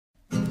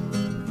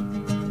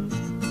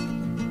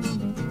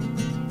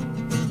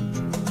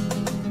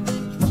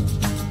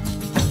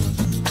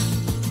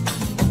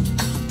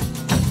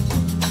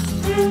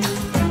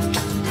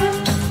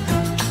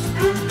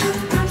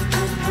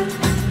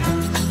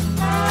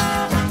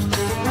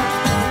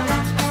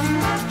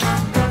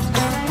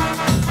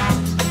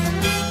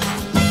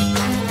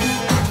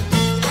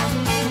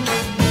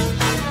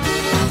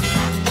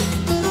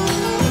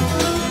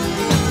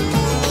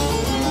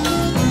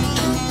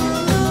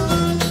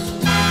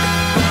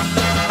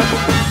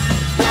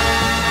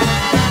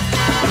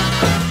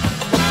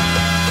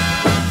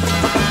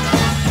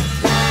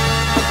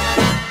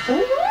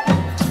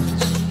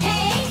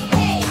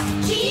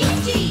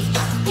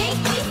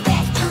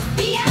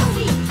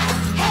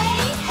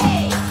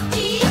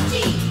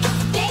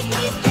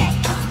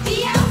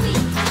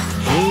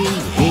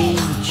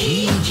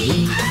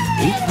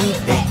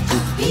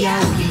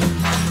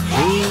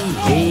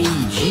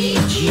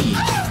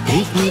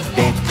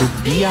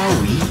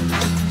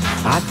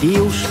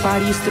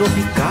Paris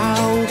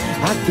tropical,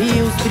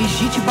 adeus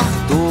Brigitte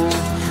Bardot.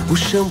 O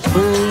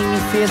champanhe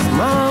me fez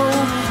mal,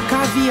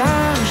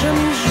 caviar já me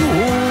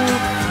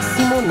enjoou.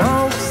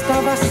 Simonal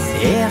estava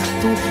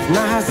certo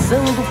na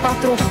razão do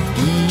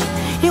patropi.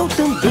 Eu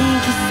também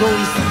que sou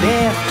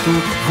esperto,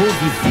 vou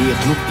viver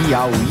no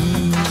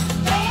Piauí.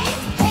 Hey,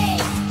 hey,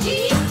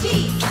 Gigi,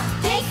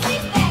 take me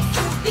back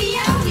to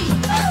Piauí.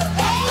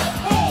 Hey,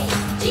 hey,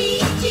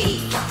 Gigi,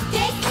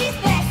 take me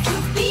back to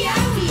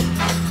Piauí.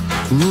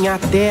 Minha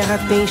terra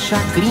tem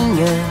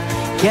chacrinha,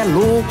 que é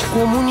louco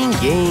como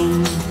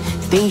ninguém.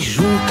 Tem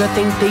Juca,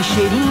 tem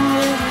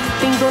Teixeirinha,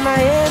 tem Dona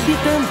Hebe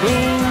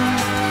também.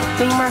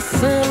 Tem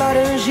maçã,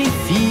 laranja e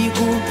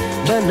figo,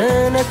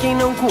 banana quem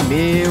não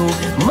comeu.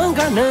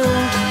 Manga não,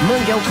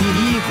 manga é o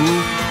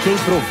perigo, quem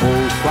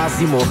provou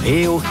quase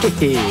morreu.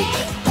 Hey,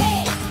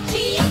 hey,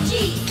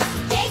 Gigi,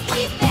 take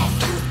me back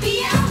to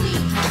Piauí.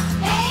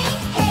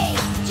 Hey,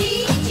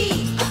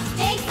 Gigi,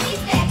 take me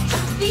back to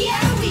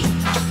Piauí.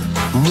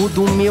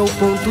 Mudo meu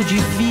ponto de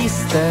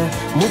vista,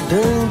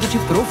 mudando de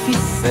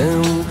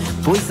profissão,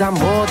 pois a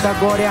moda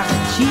agora é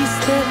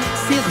artista,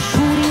 ser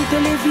júri em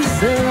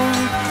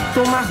televisão.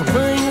 Tomar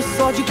banho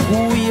só de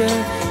cuia,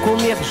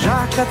 comer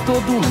jaca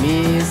todo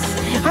mês.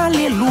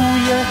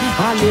 Aleluia,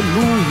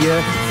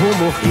 aleluia, vou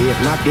morrer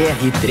na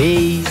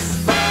BR-3.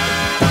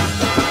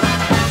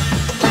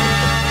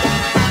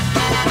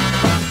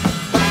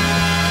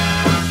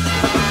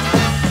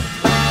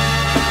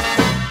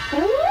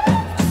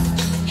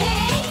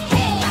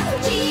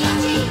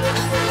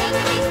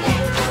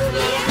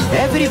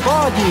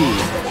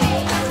 Everybody!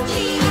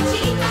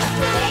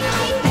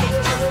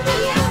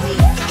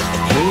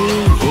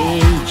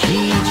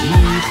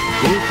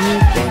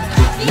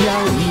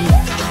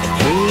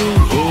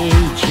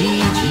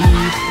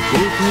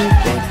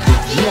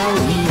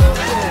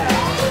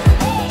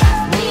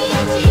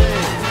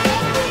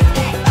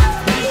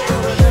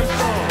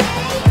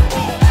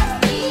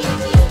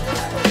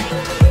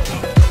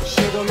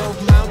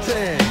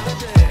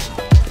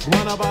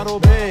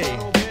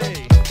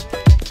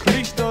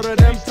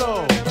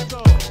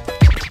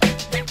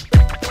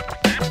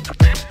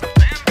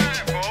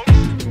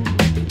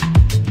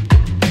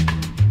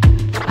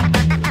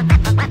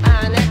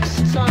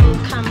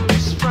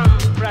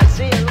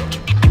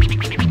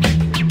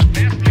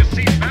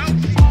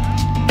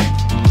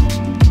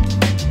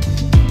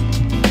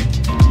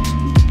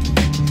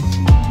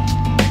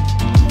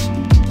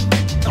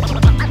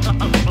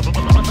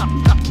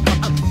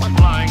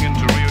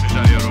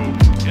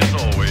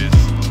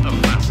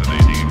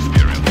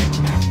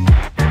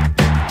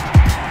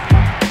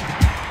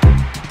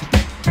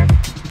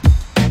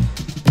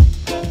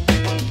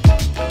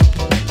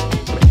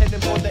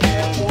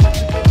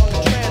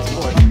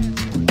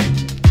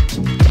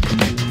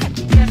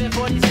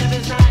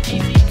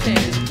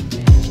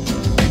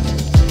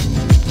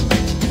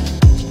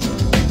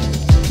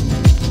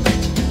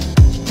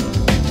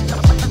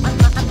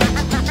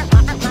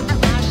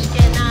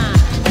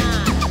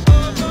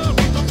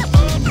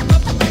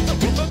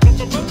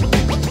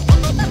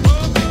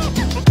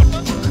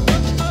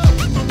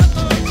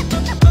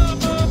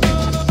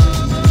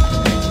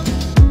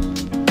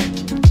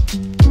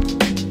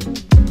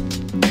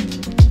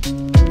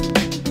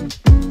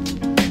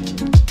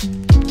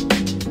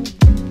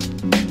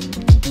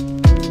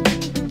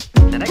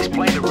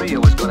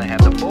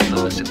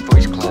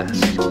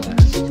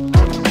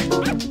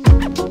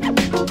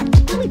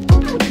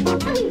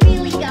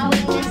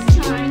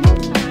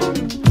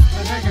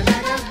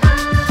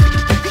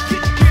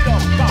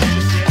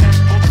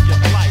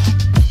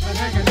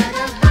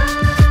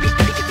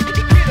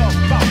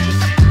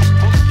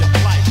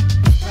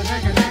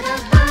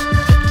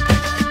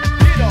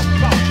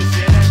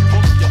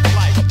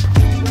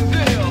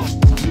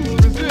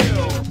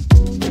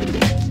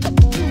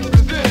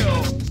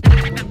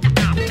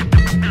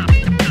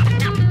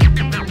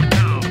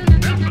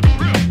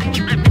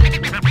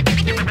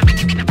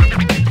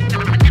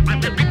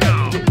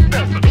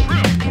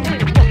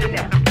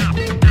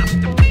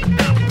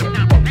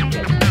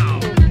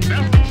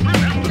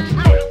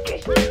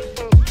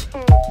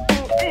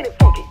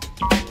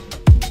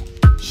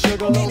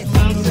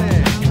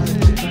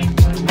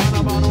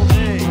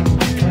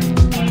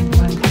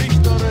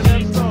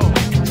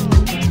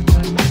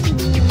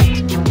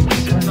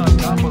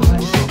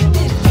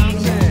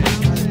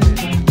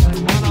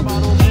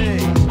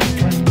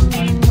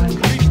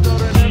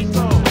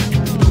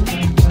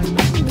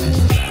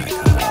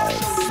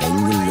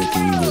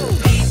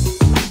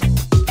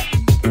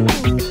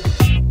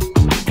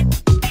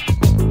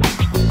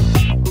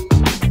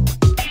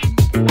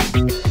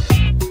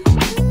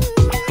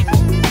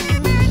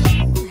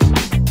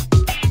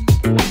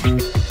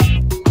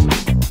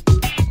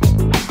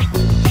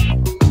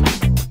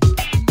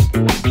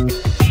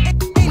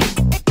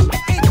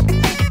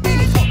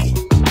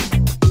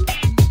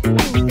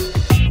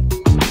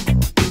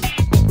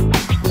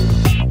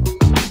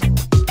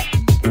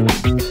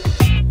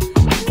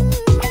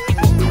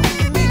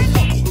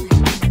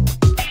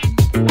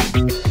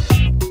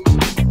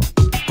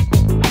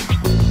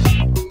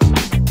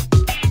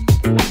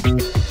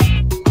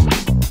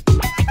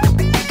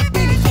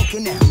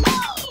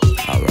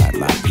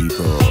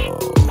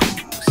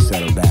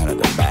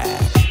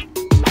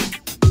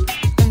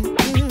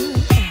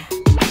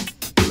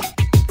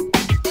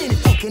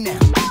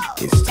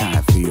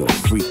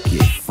 freaky,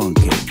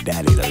 funky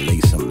daddy to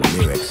lay some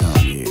lyrics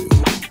on you.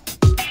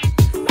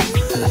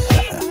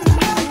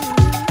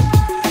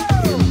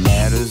 In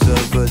matters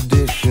of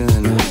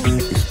addition,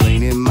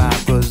 explaining my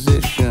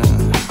position,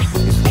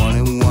 it's one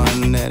and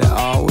one that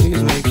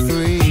always makes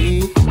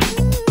three.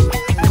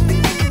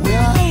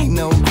 Well, I ain't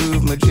no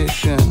groove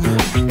magician,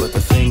 but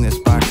the thing that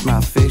sparks my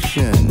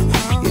fission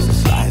is a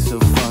slice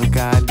of funk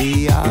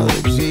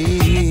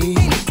ideology.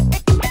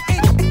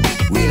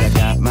 Well, I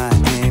got my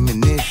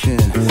ammunition.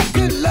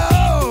 Good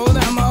Lord,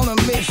 I'm on a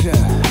mission.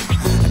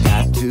 I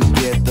got to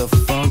get the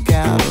funk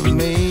out of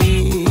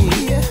me.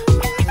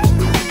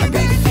 I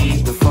got to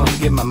feed the funk,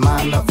 get my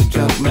mind off the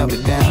junk, melt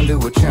it down to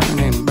a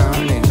churning,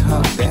 burning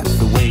hunk. That's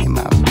the way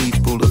my beats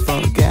pull the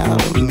funk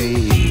out of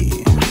me.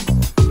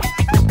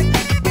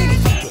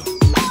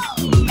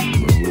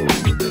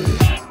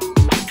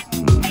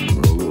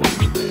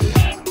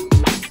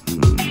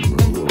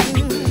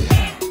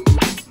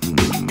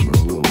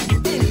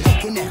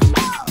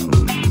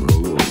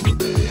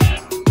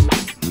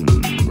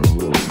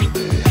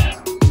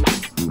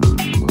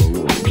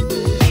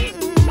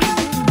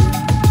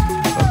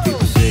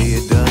 People say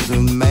it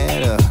doesn't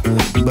matter,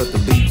 but the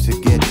beats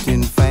are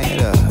getting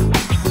fatter.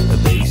 The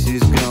bass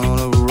is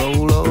gonna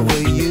roll over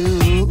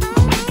you.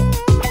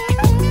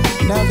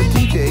 Now the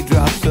DJ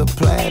drops a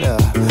platter,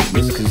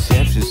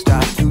 misconceptions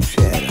start to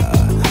shatter.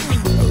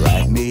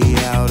 Write me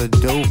out a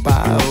dope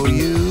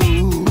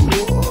IOU.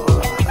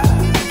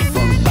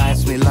 Funk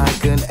bites me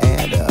like an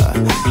adder,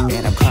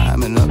 and I'm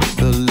climbing up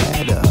the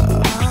ladder.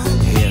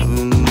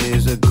 Heaven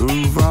is a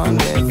groove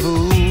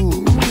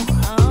rendezvous.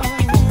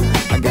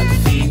 I got to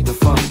feed the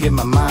funk, get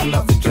my mind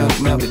off the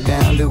junk, melt it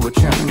down to a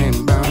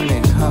churning,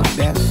 burning hunk.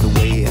 That's the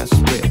way I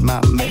spread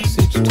my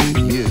message to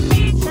you.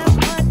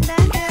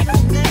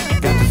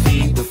 Got to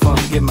feed the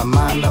funk, get my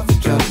mind off the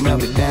junk,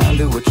 melt it down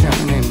to a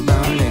churning,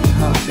 burning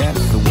hunk.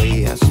 That's the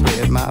way I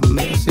spread my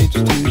message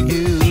to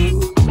you.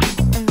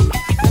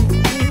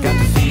 Got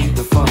to feed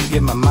the funk,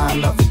 get my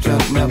mind off the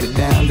junk, melt it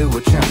down to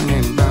a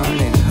churning,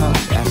 burning hunk.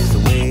 That's the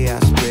way I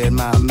spread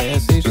my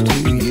message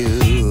to you.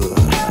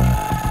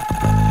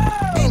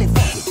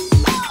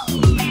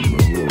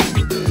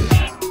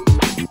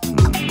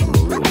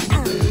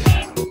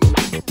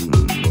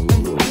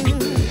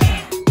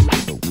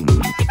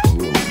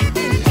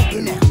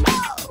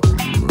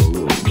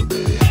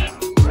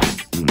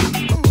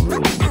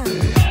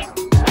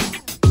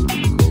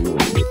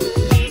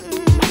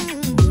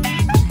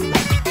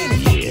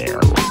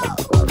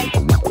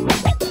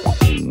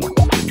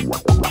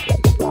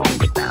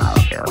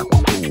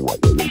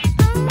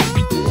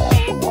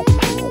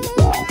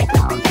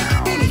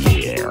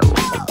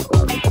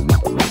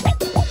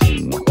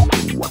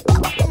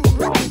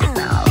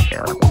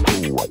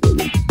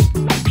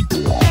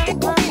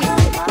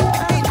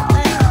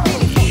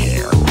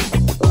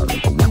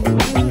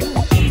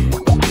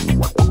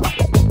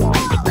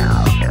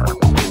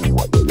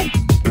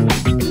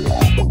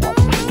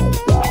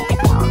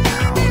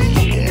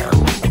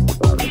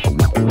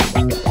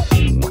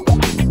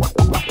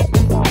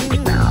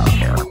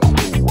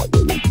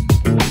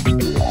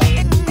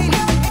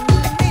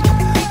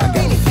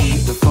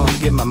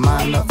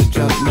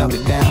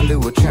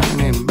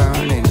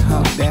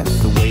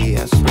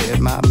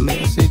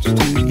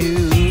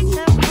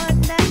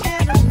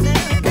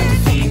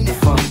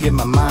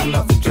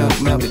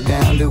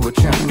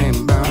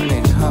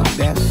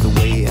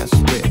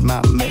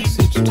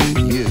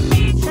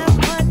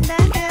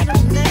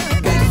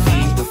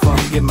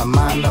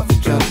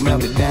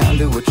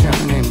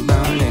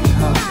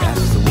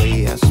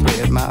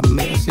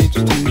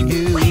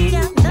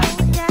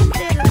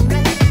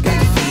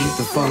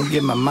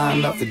 Get my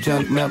mind off the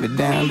junk, melt it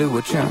down to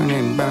a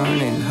churning,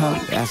 burning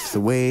hunk. That's the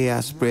way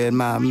I spread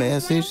my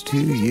message to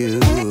you.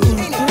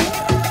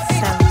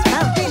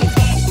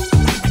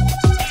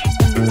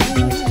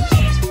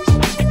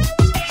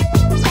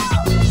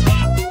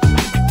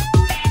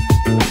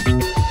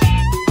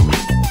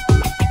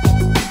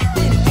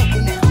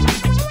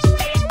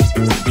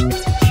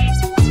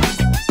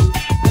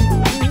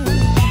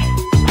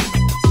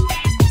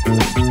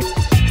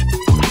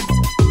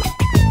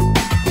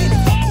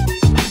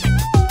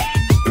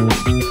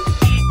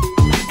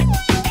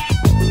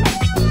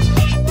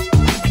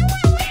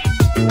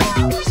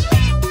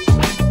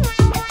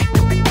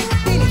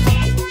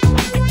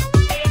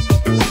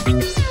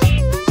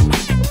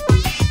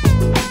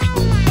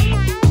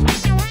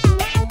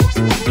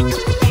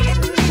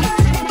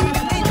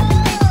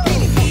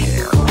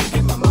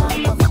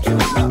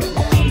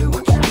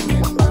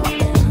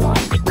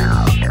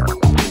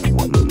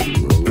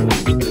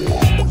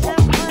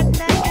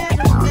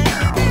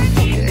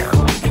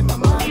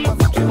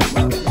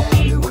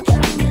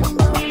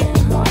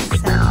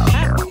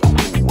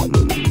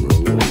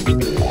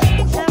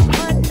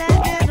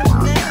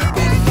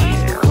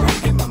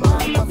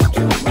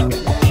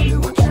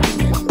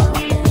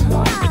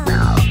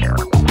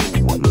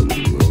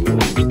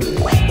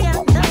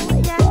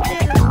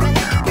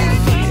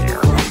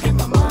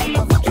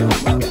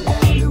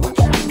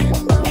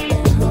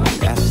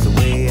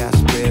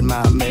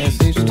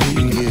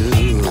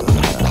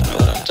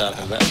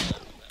 talking about.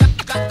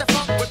 Got the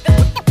funk with the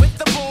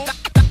boom.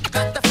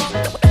 Got the funk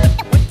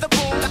with the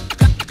boom.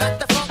 Got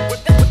the funk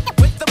with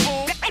the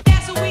boom.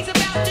 That's what we's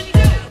about to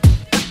do.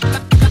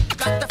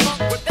 Got the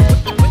funk with the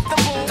boom.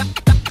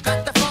 Got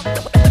the funk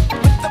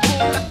with the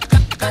boom.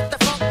 Got the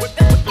funk with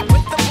the boom.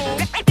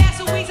 That's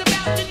what we's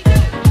about to do.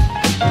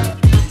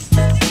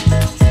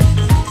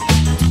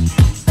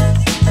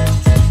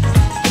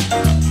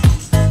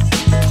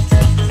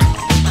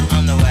 I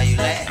don't know why you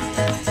laugh.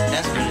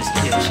 That's really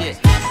still shit.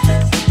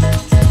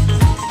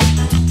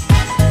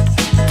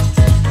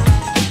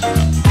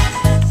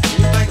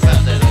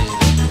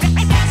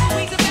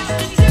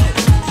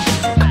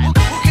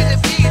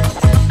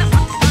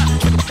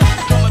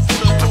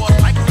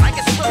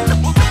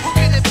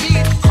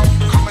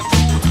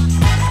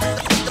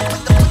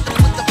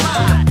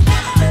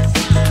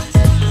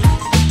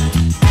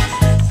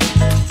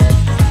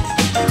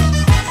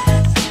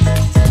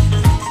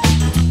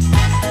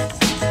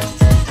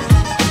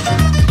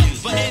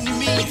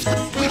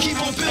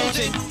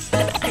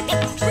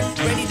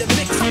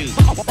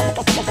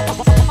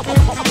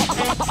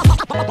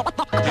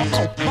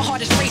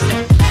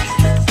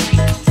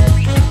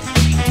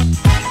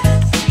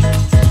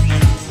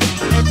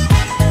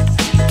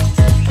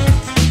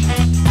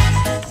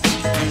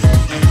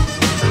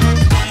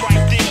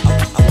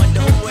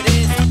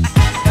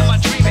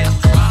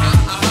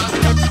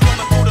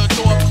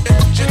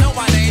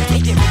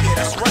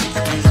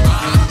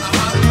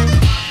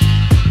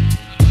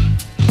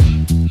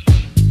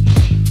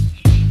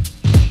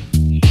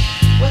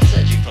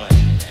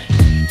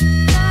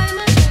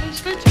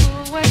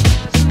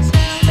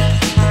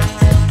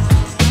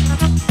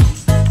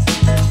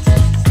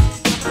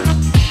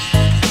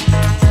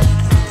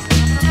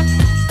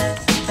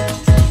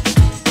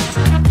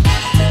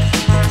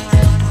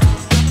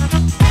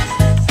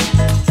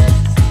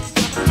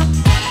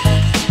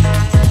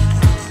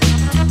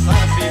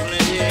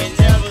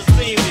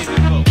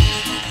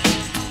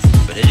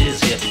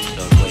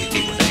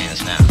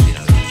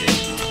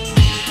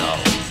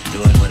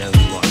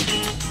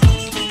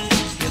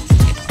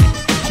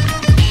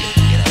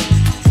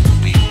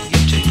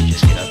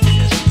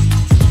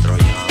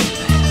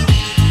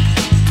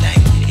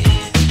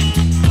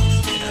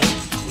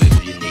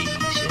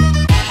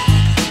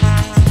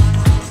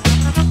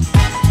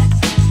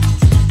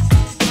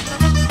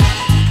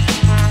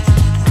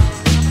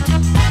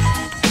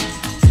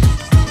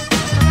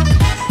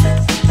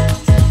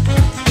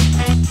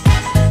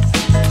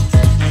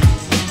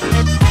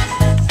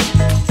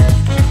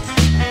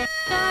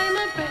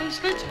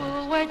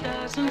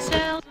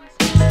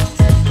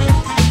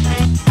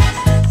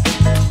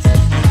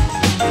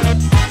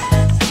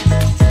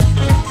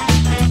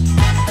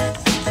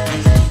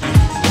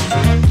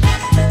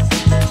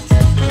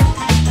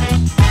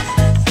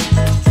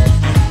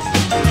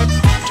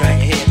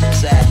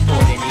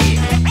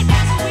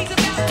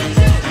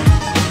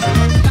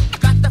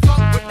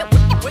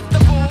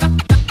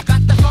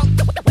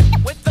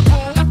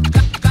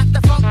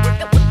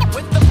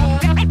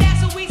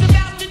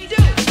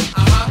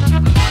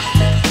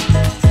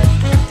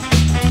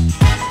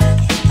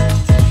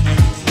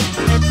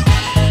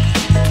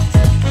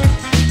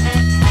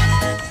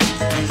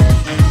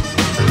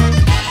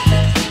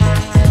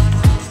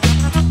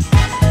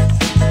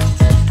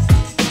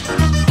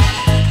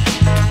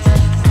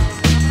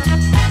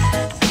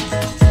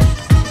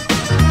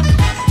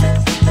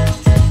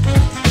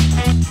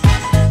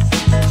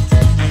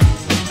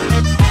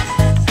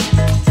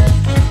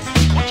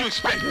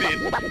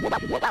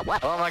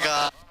 Oh my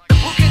god.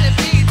 Who can it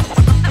be?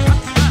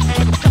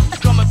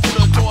 Coming through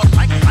the door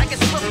like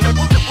it's from the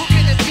who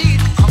can it be?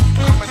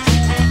 Coming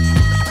through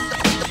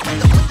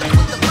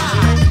with the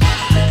vibe.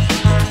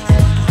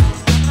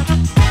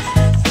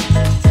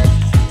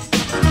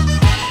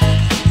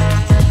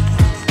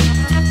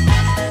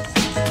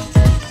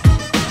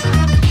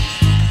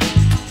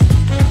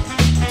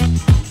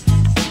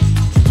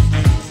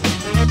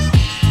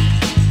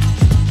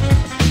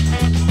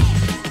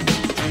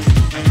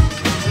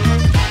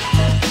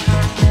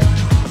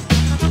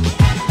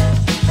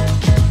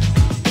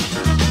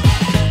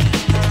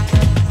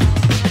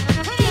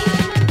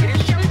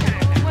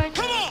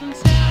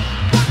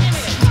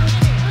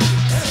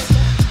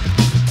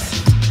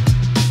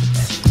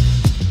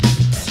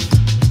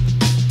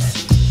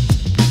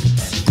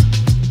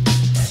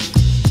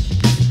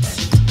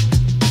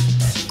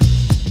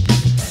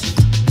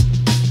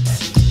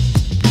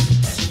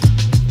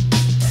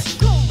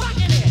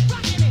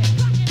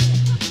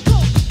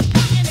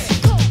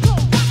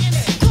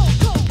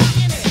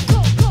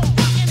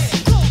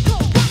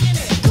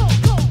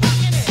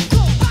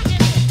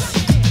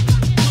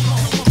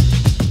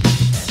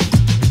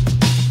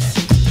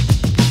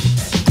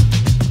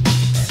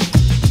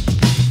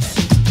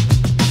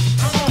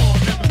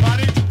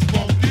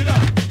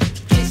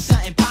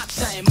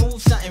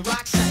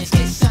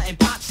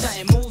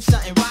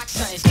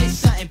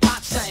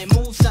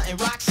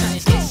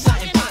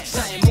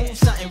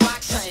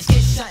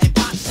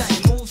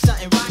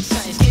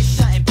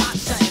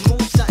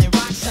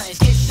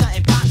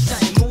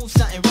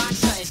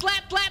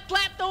 Slap, slap.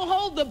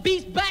 roll the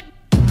beast back.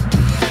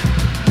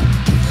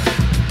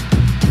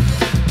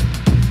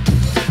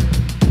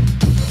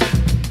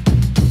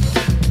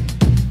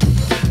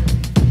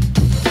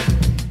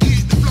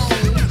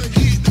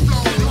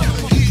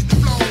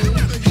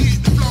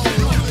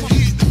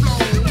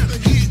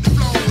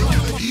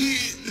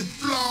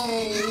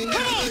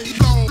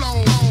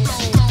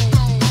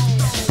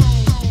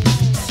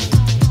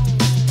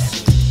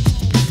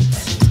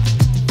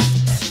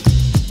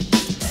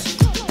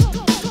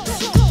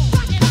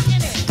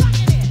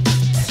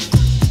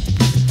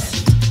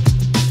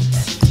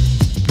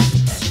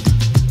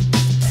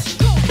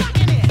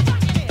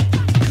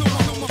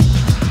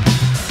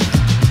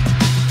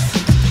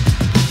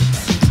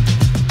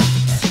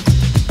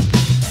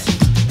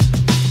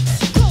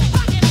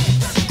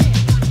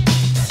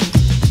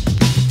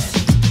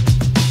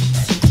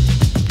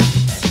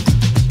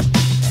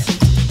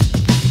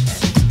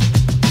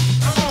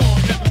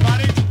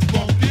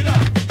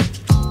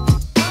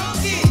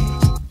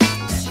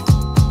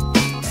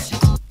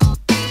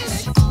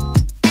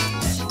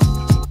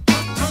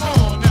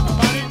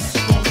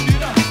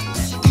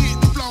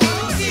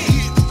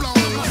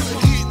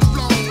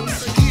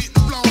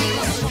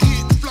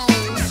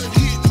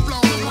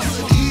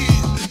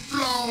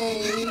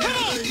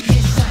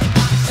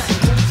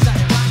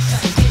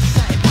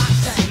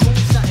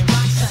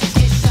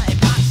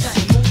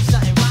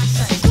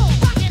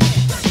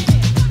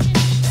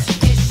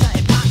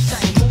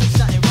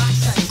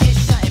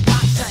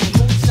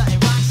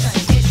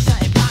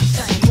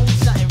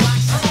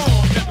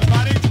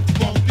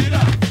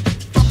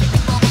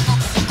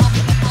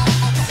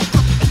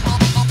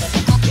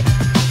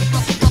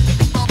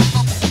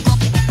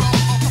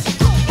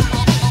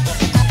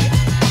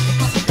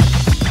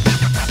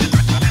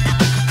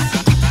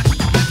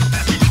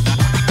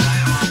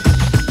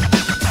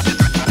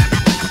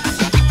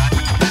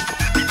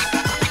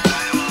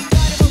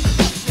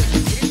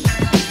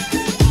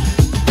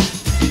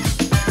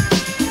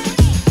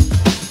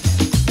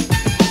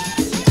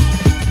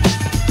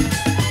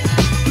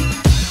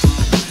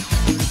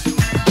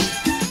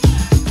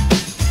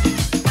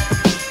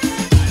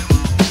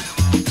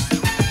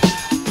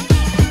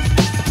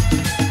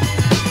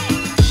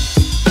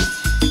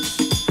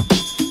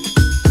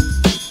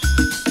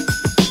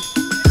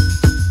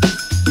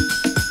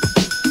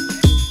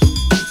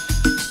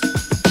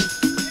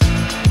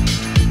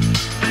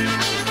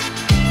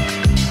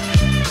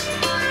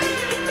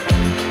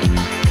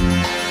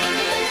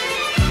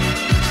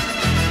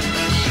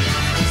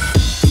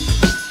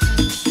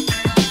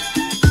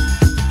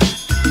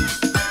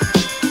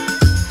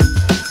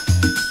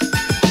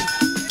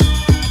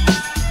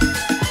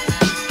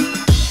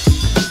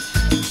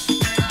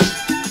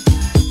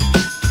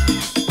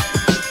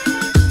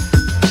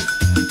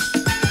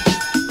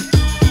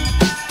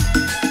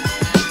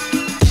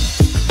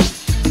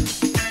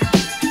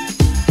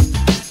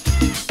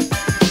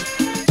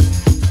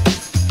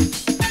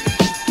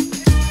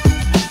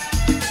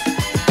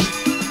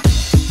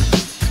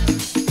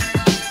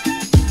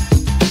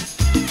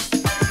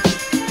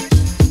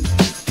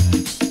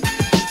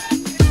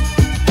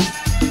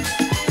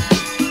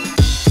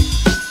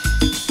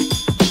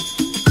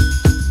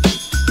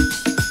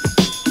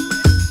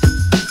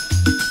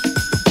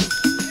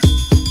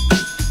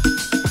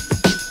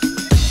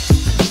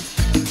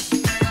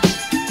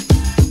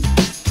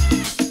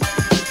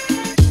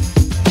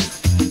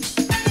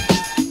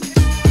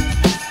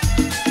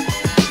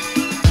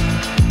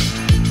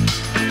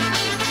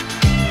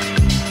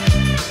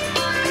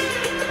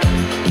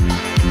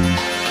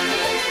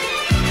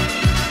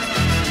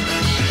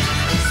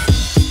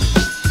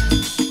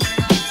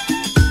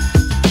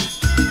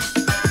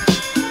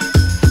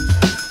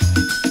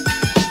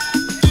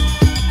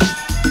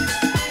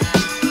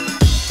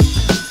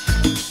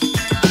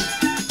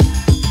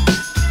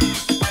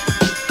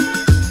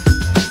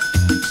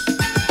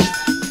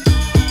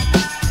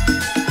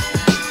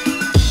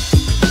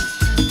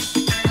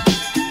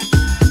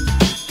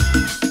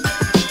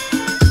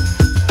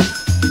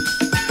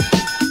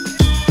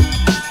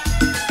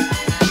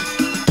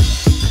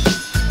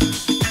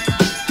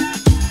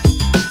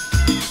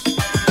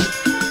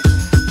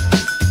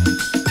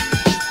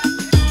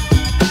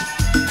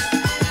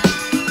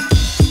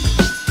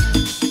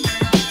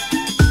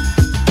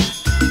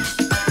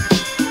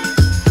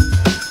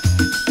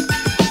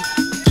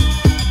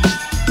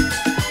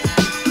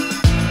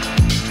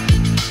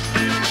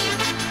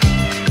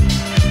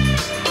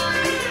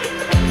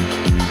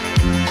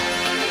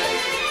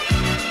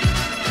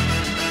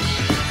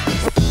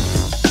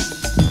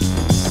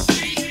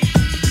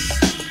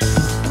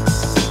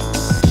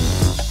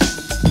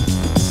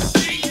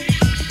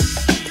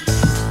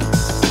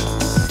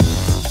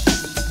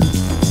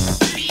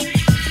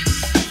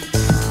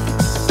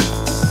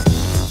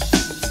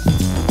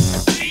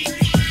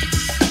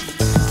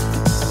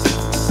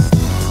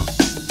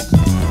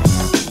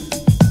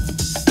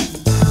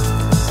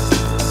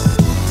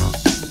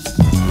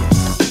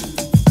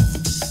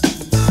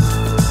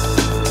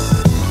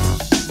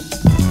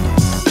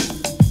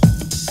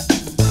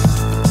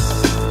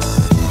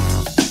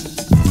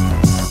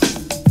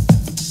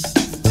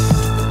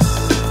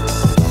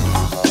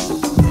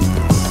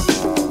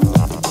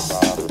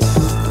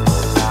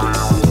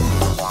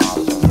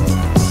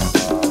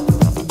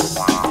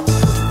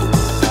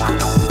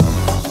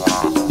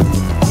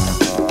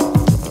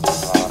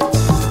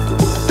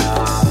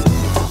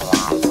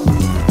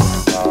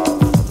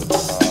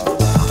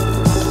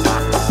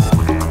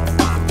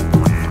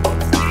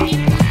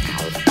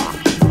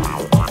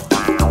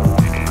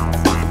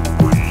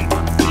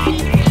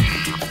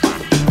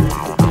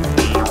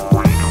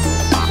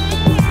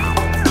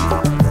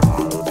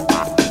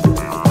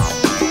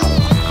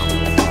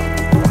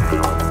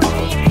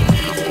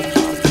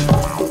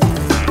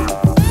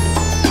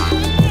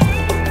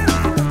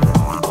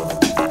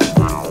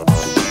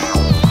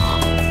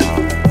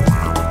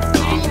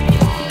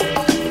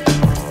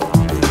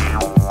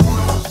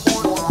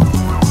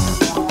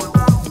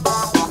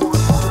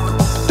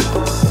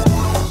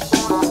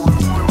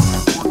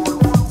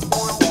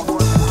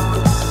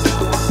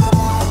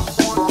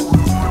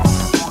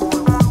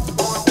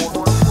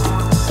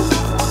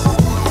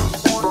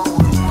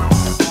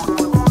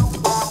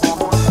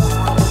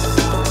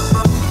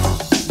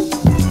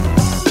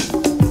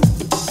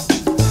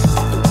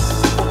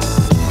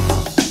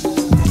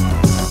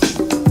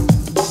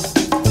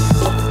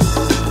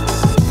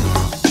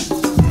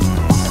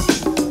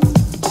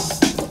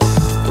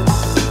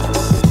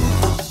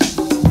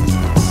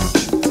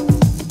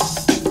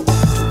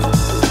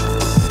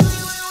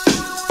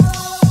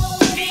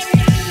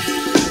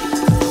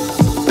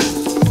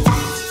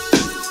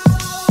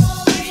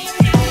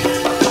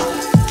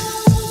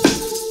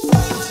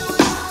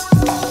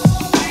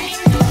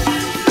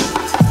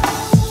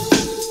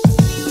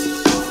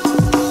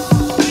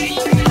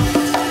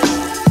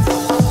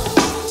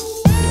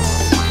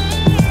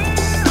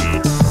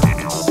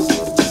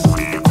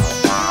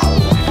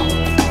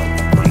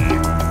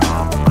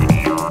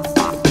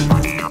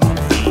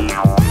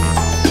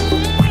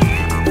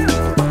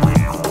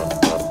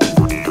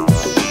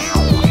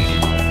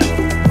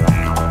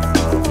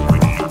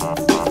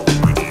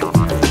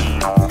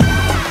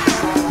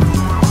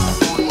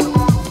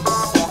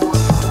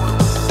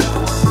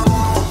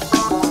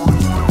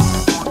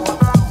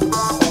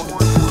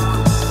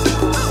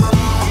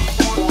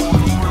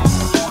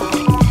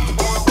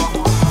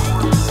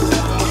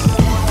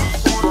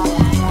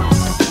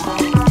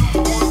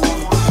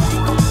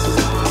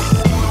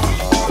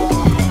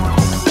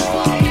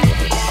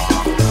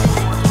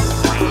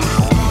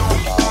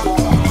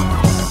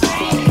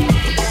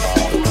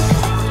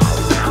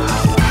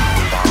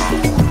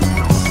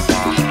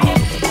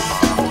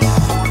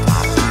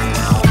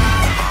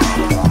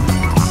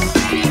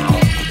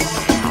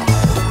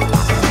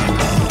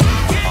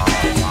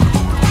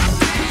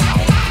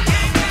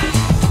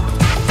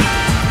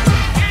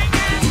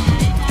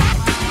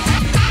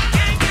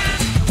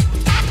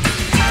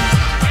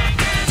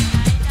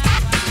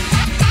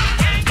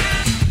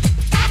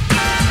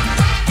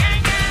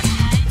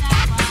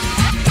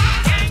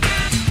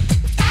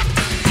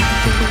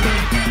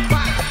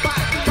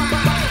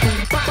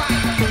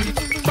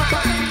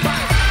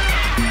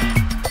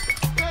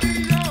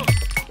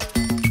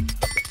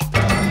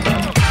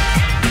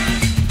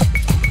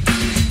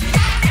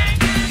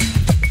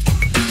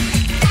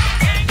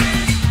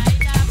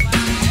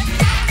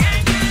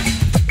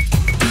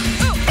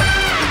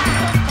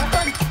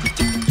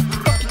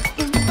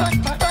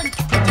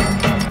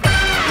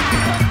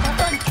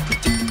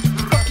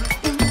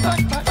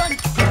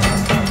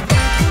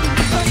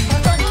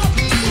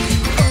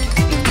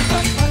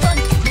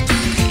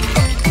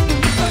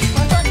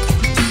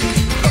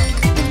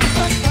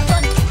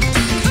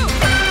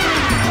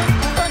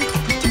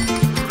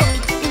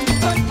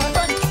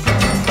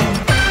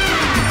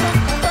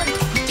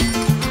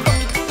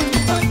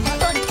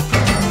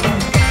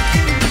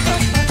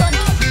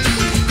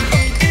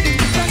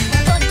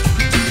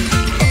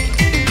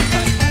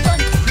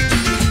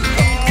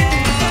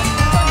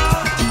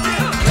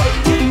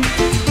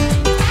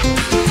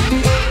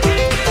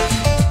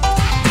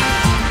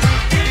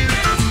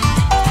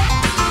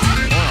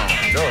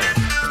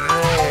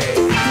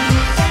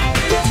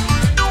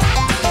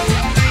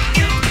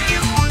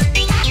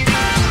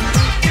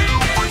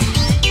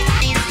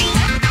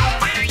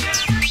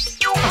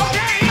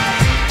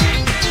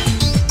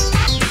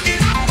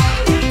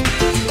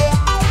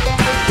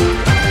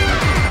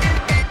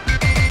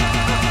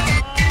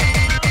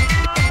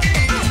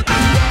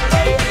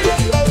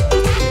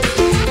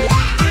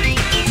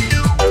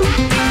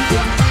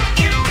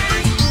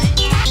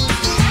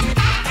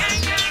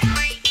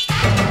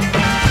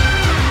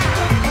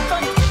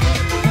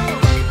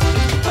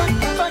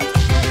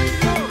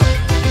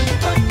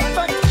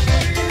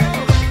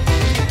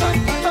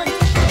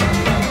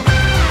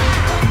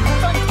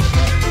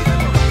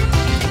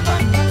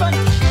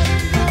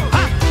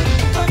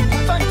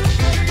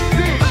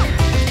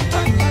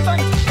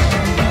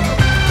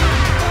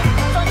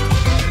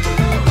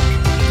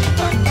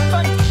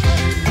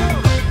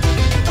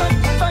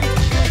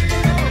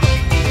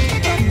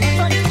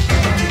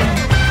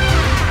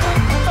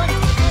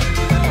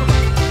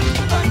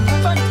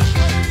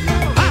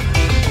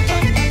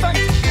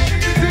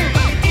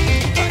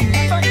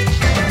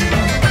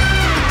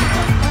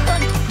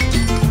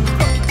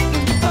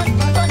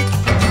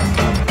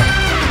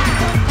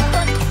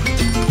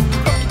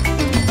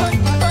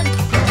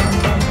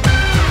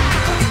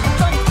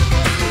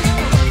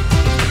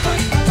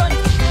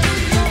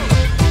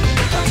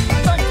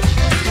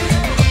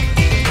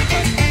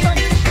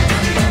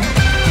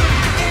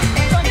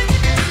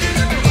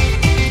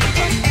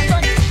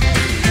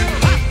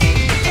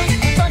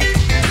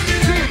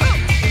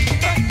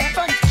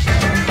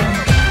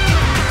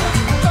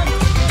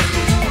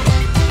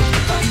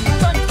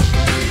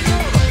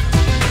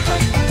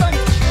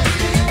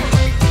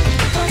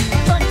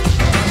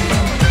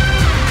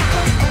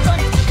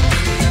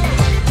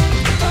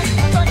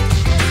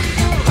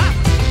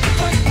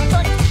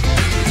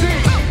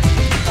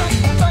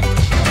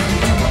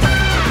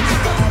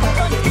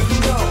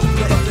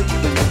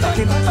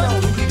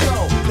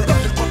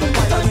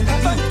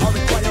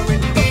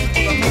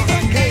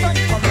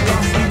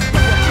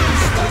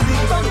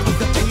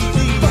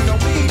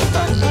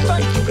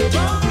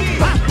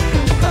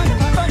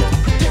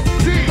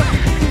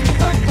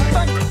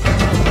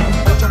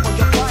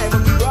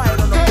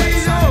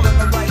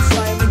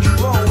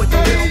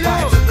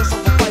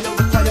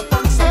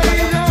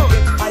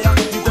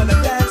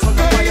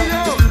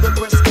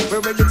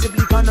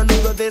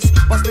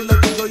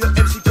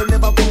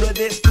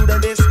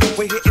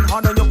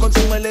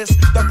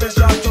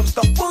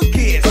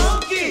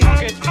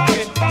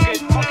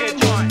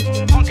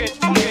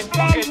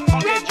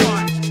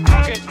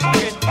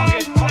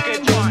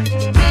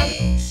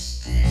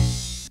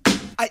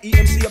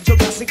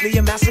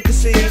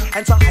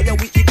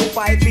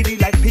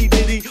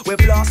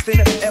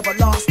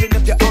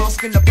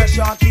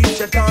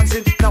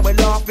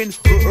 raving.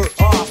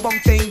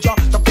 Funk danger,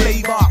 the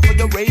flavor for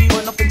your rave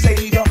and nothing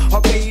savior.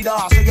 A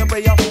radar, so you're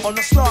prayer on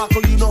the star,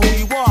 cause you know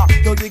who you are.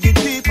 You're digging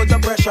deep with the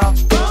pressure.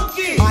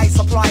 Funky. I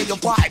supply your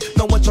vibe,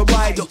 know what you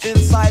ride. You're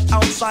inside,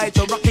 outside,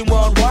 you're rocking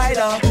world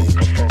rider.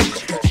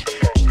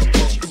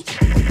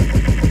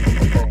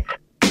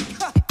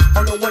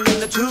 On the one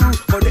and the two,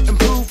 for the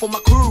improve for my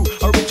crew.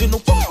 Original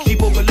funky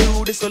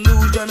boogaloo, this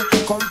illusion,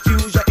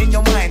 confusion in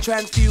your mind,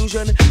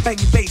 transfusion. Bang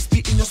bass,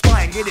 beat in your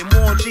spine, get it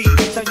more G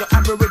than your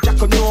average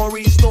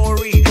Jackanory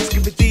story.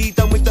 Skip it D,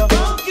 done with the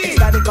funky.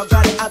 Static, I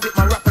got it, I did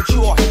my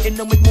repertoire. In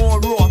them with more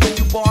raw than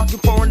you barking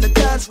for on the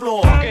dance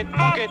floor. Funk it,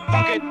 funk it,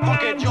 funk it,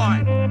 funk it,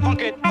 joint.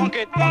 Funk it, funk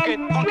it, funk it,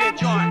 funk it,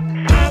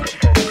 joint.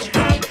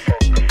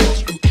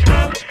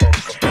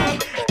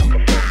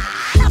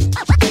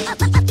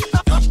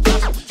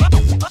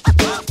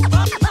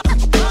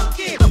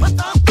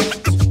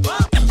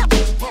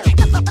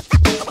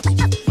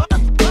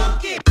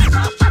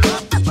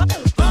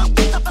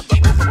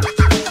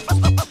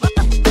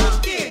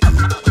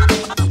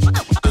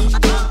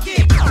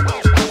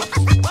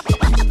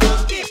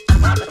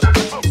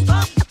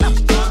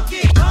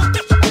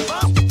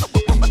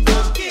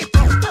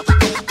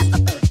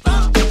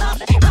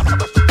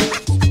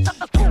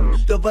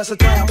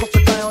 Versatile, put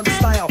the guy on the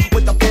style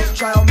with the punk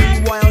trial.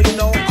 Meanwhile, you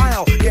know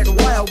I'll get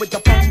wild with the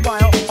punk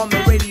file on the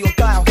radio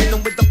dial. Hit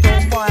them with the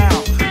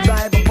profile,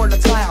 live and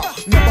volatile.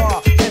 Never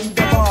end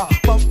the bar,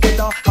 punk with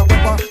the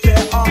however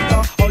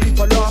thereafter. Only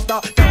for laughter,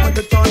 down with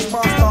the dance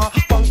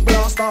master, punk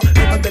blaster.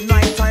 Even the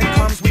night time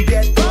comes, we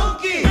get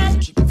funky.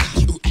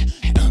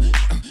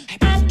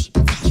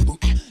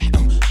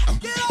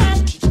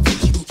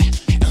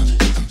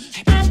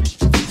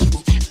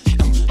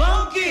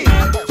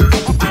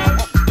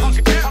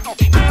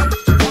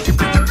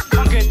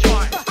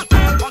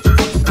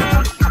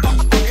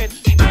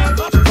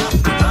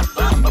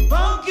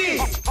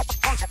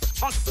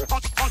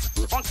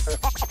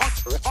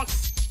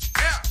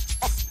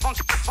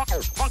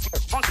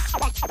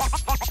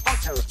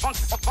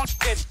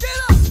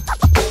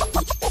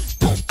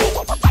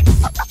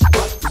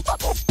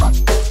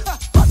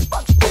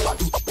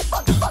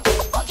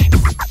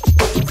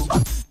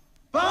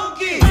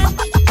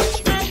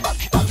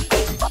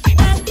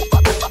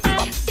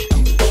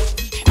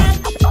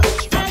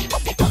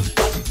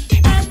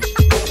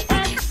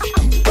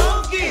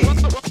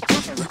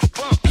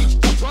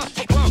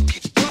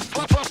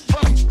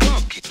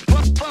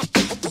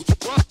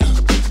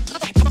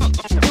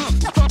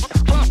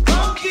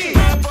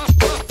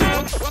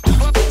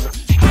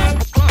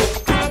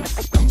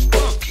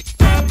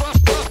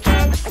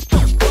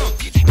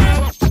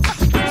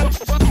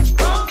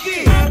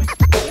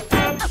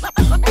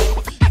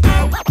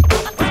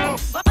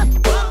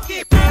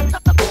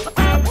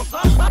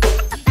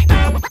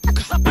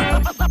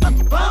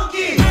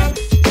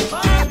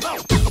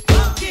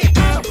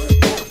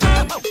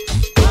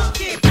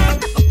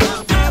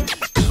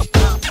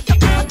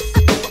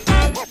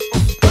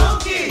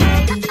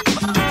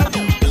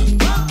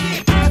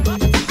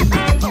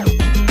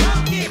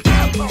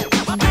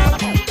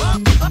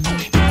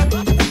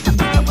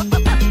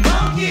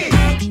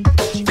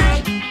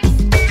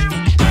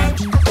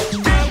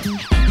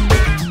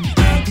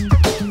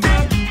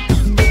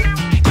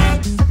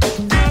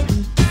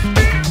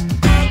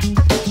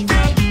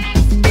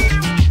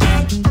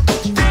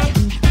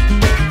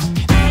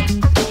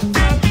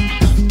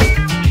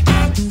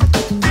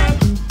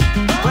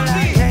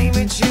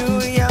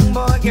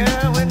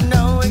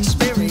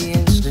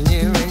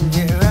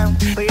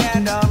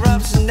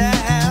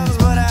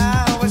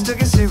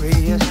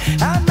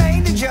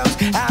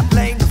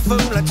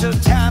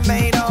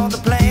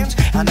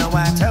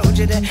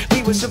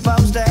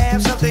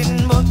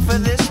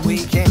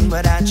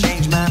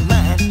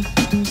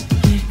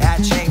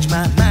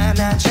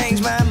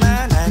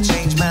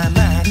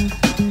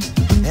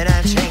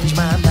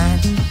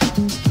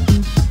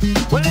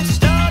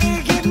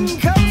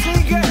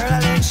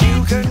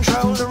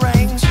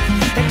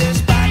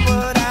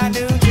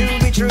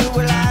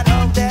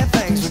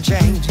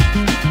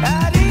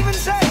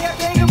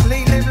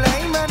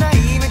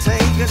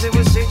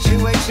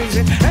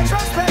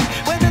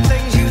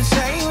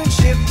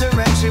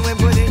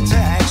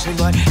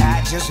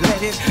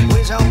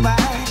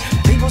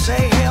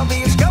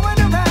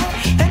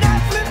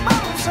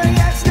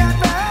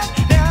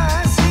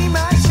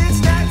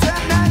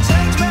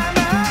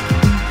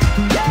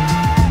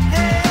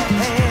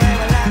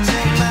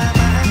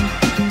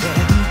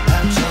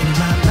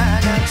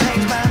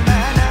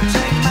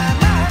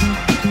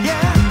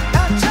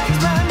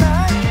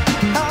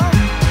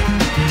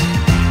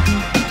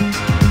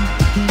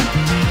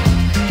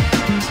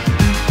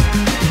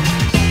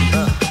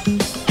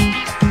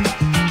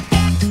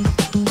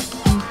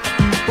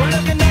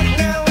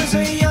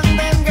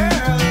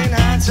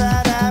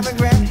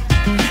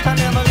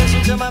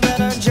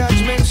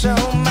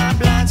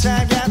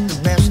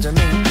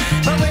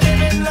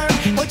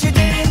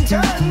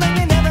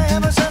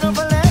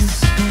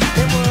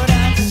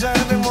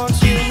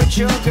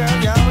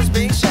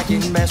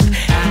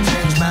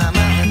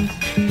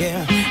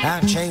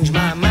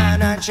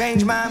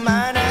 change my mind.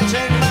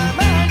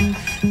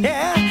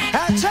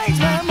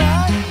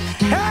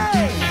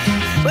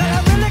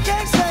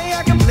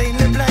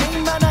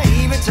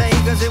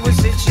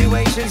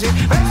 situations in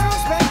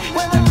retrospect,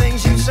 when the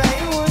things you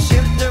say will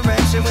shift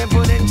direction when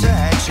put into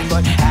action.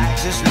 But I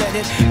just let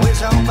it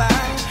whiz on by.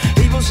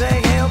 People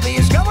say help me,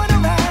 it's going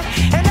around,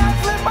 and I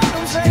flip on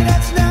them, say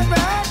that's not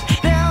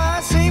right. Now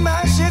I see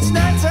my shit's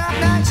not top,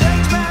 and I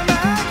change my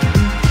mind.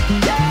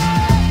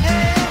 Yeah,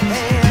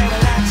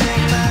 well I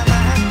change my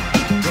mind.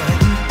 Yeah,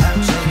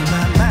 I've changed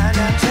my mind,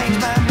 I've changed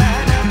my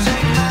mind, I've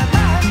changed my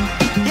mind.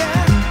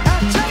 Yeah,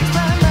 I've changed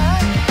my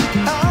mind.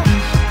 Oh.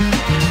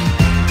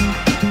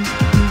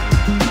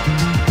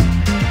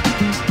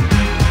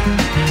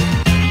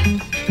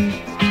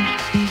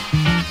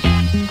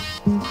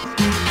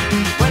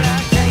 Well, I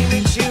came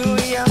at you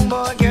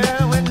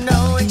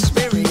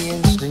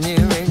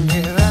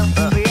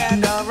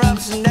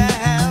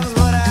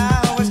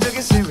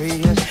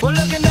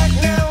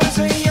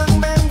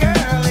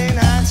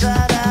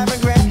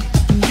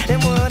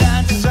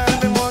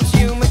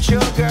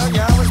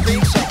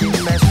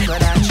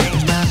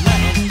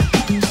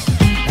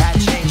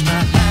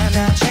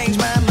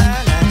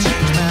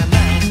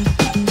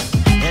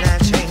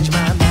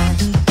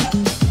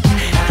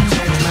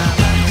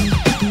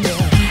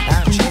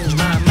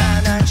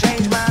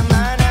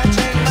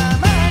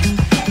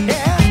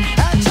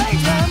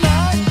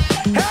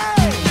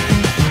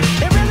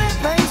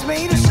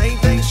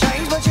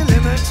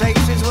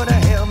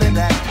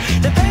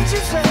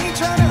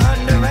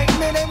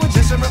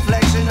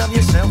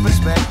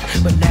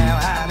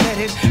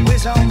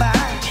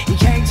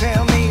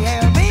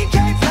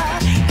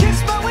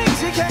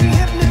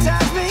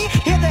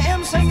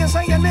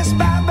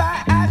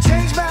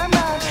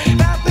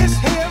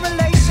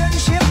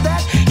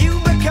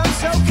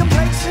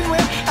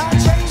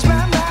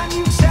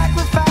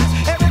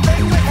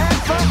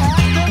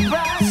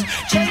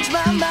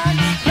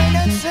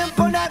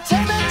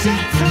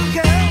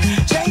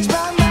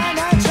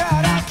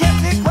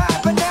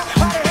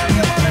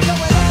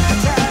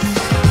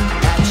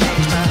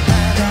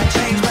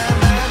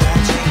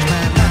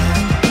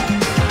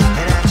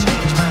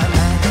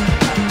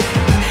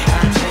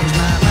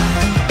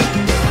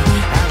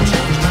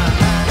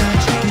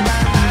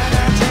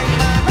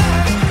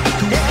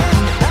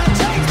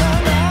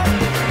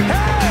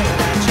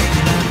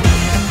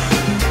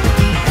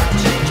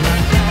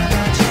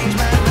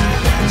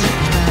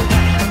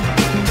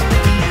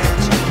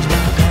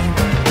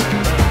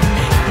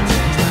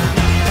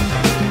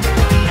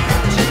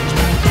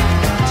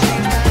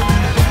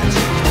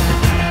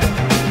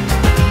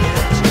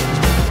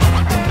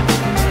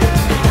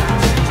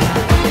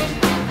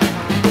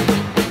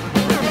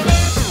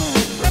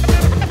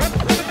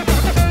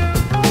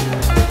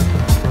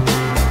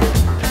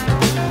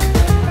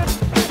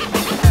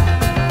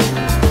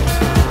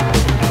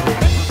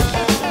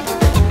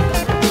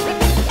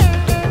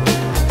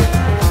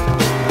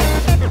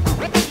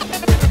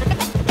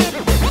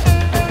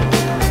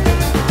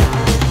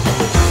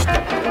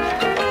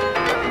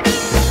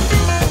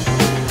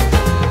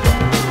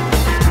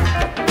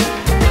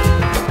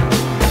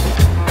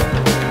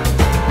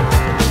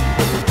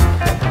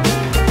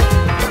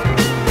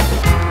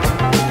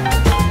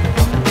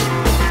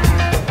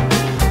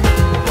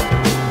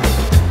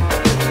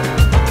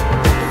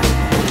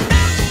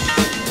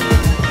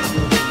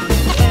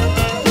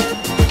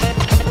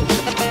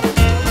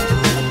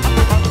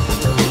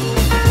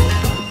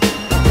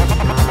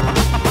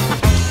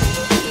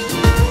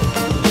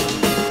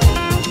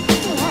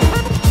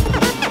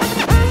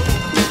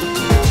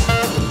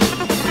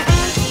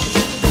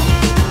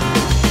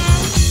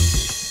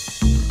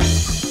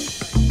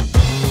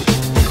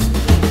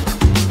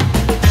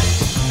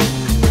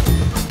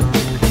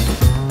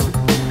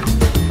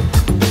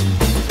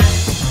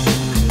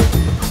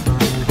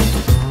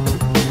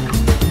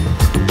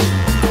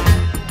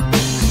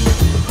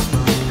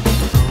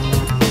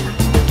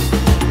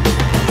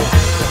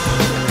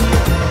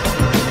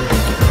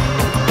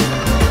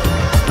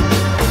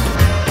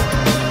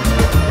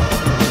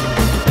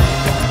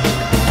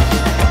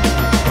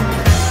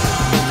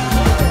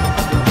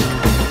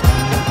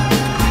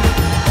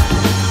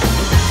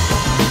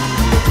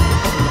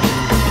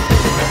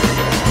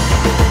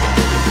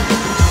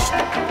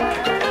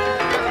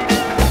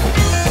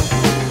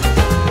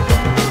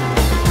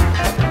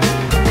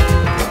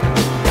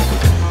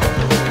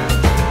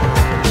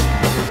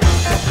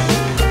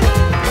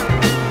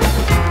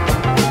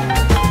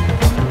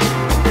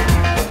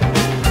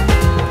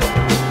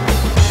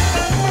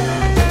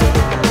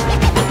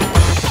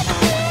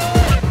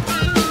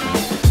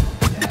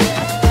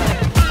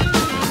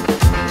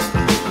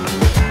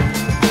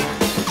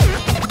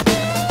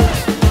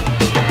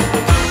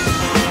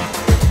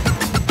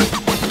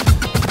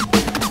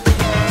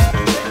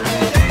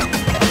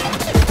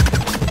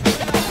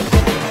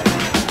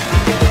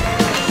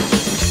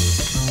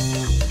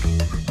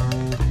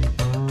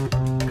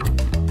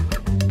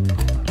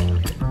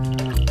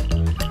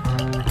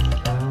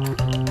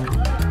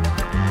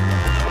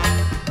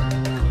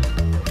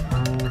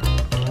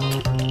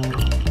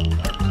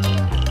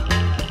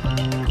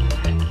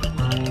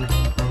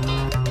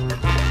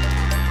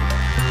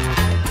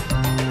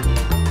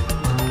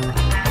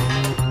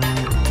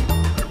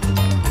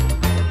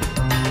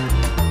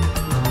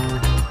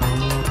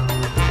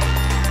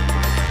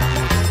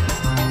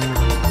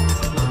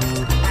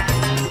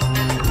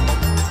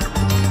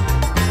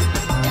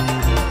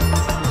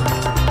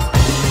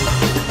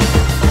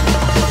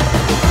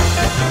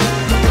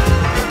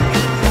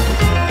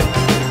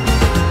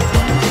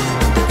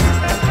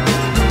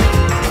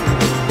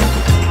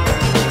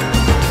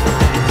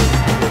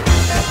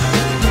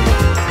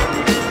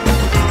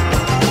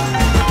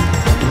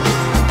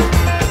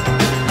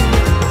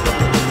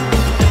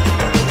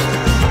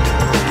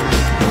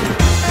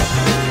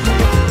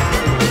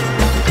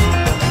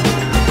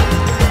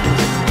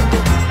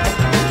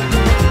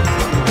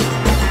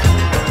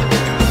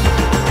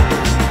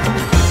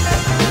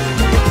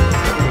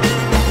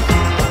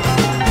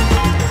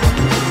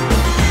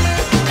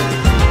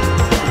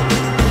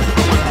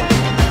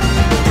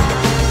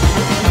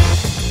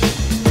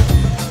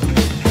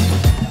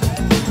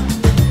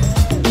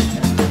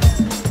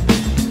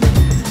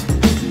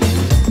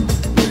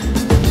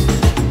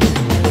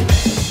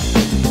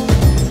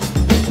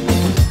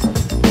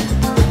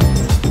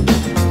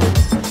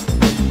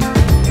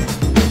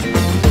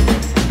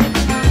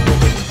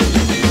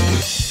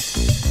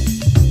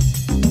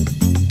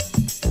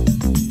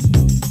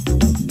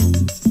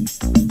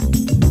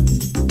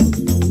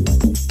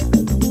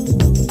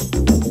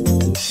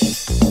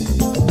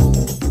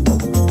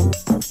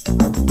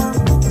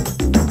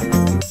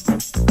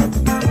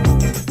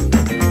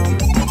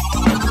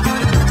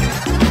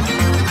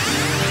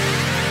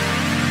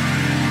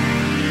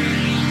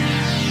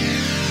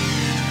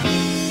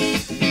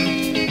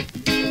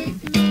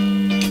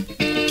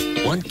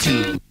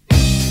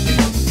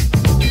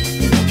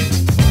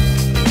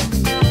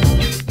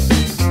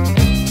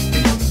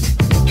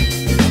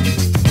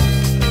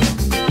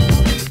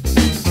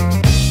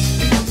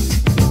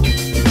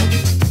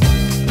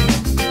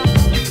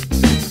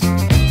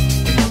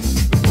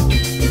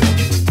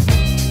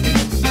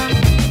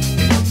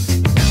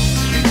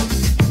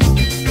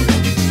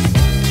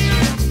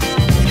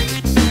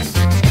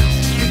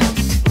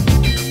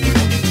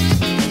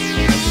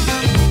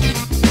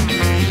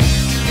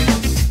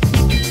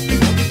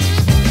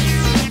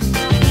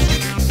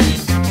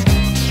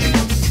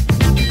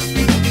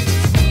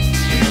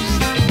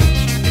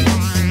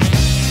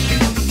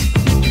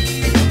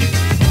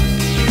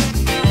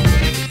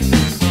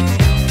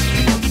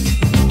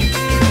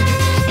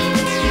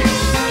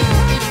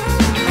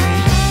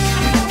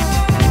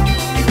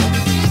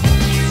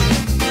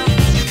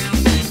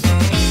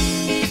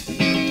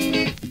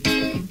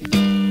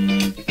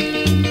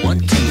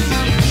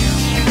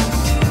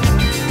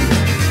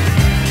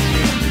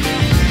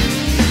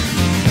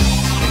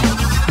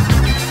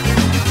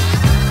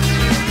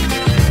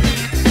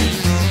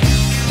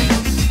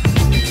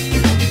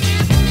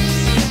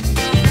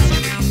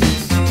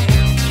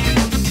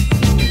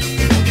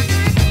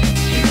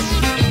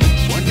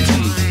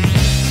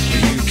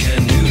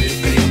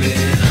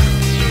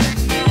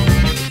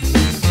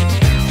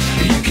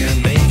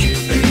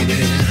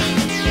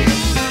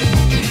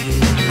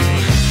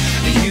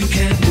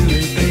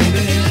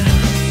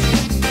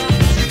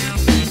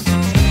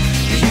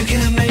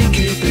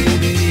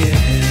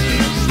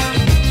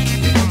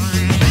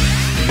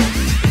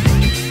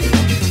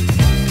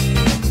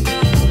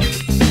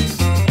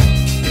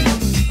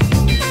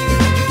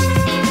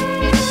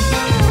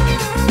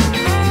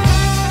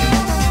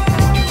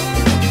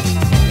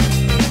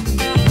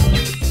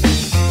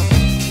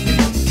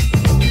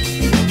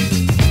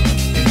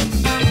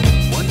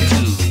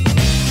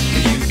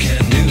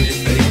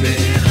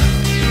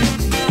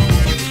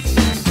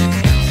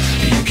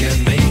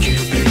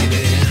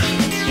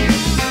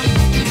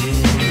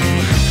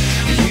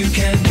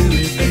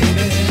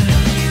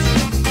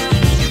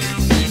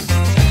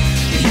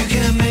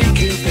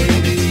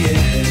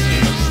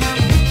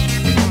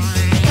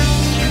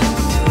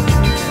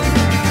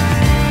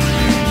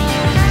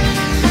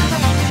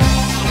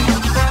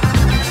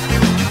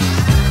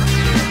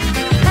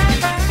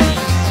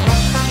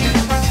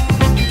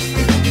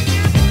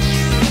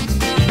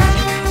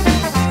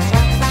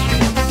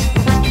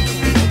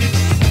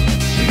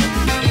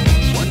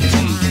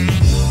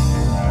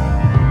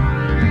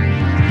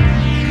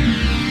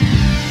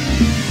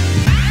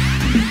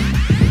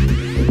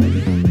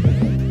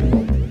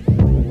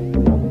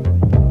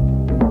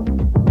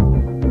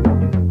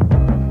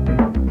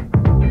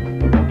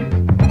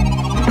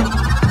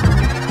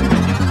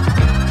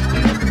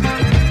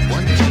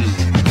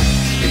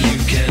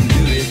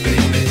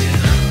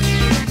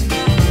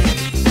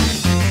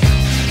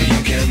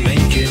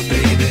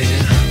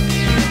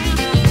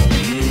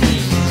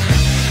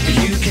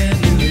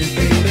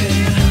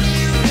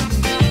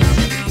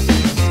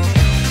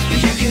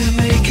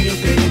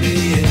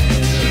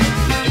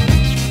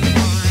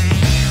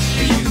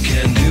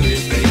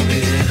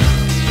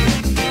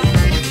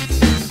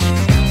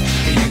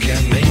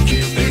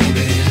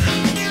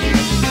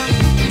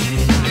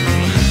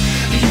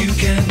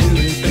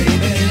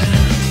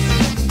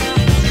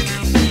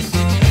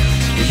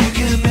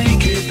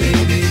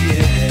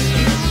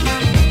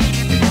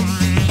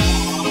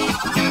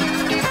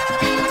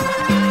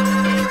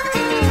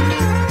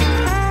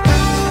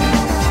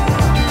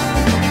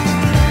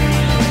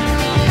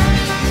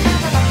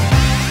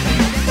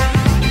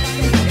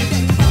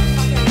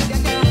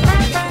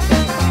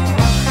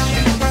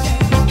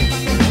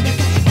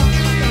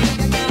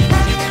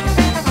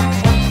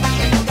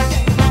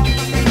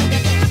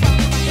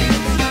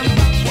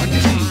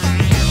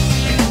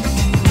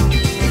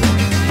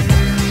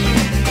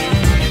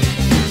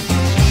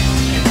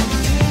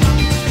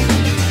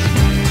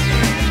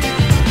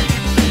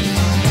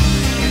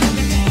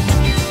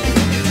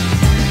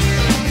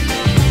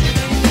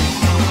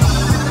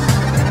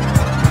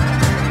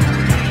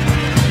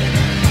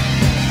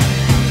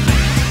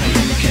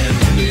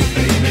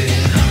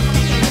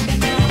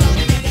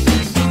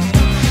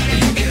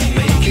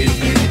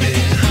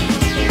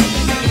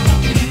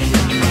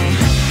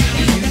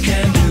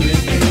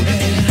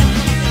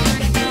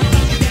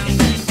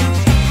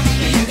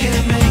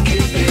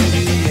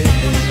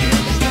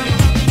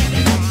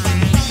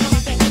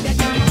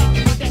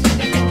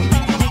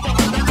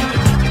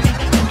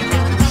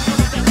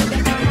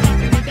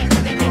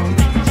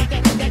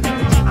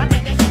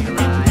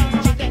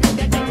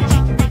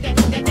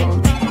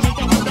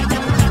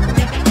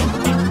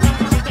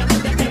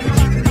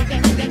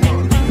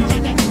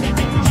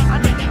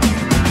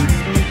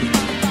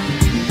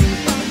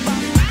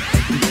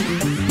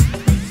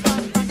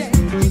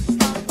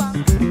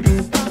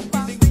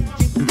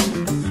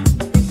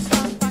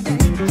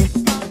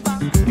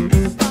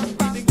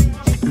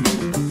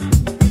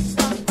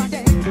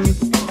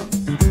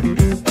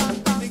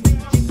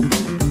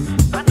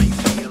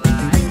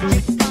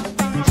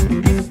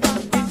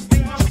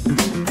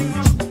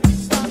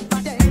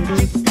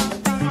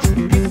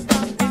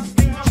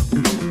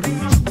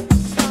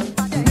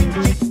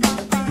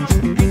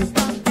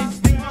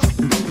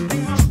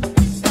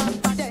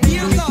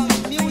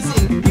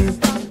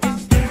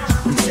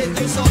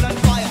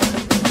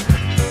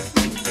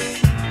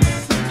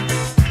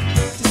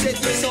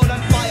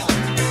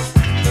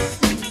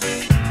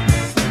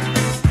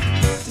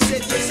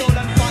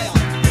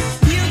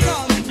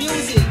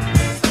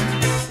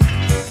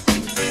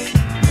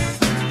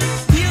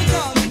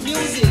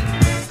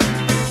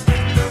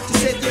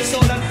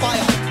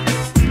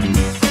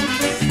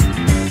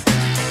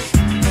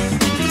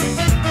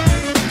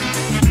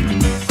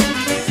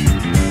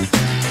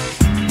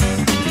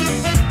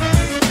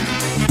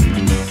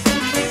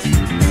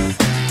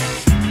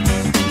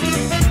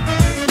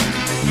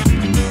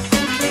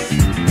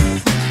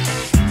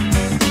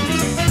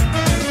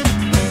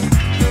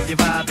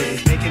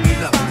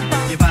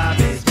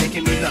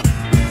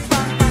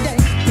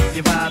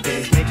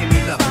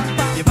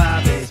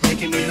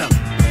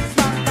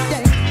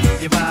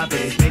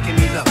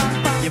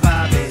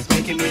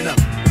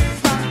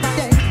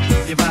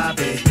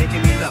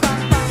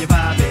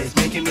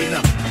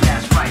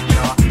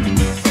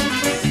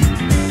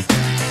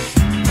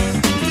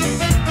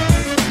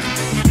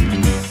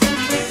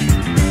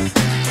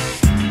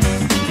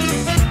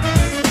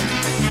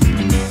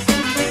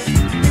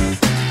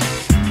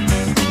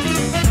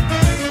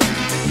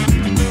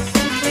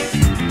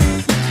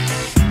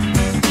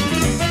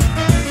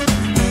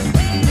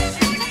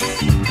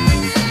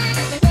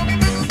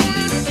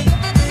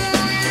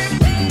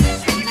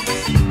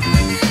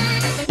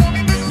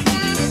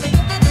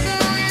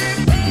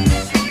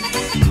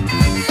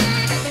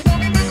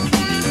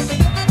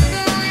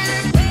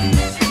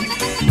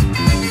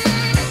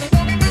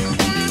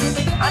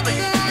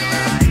Everybody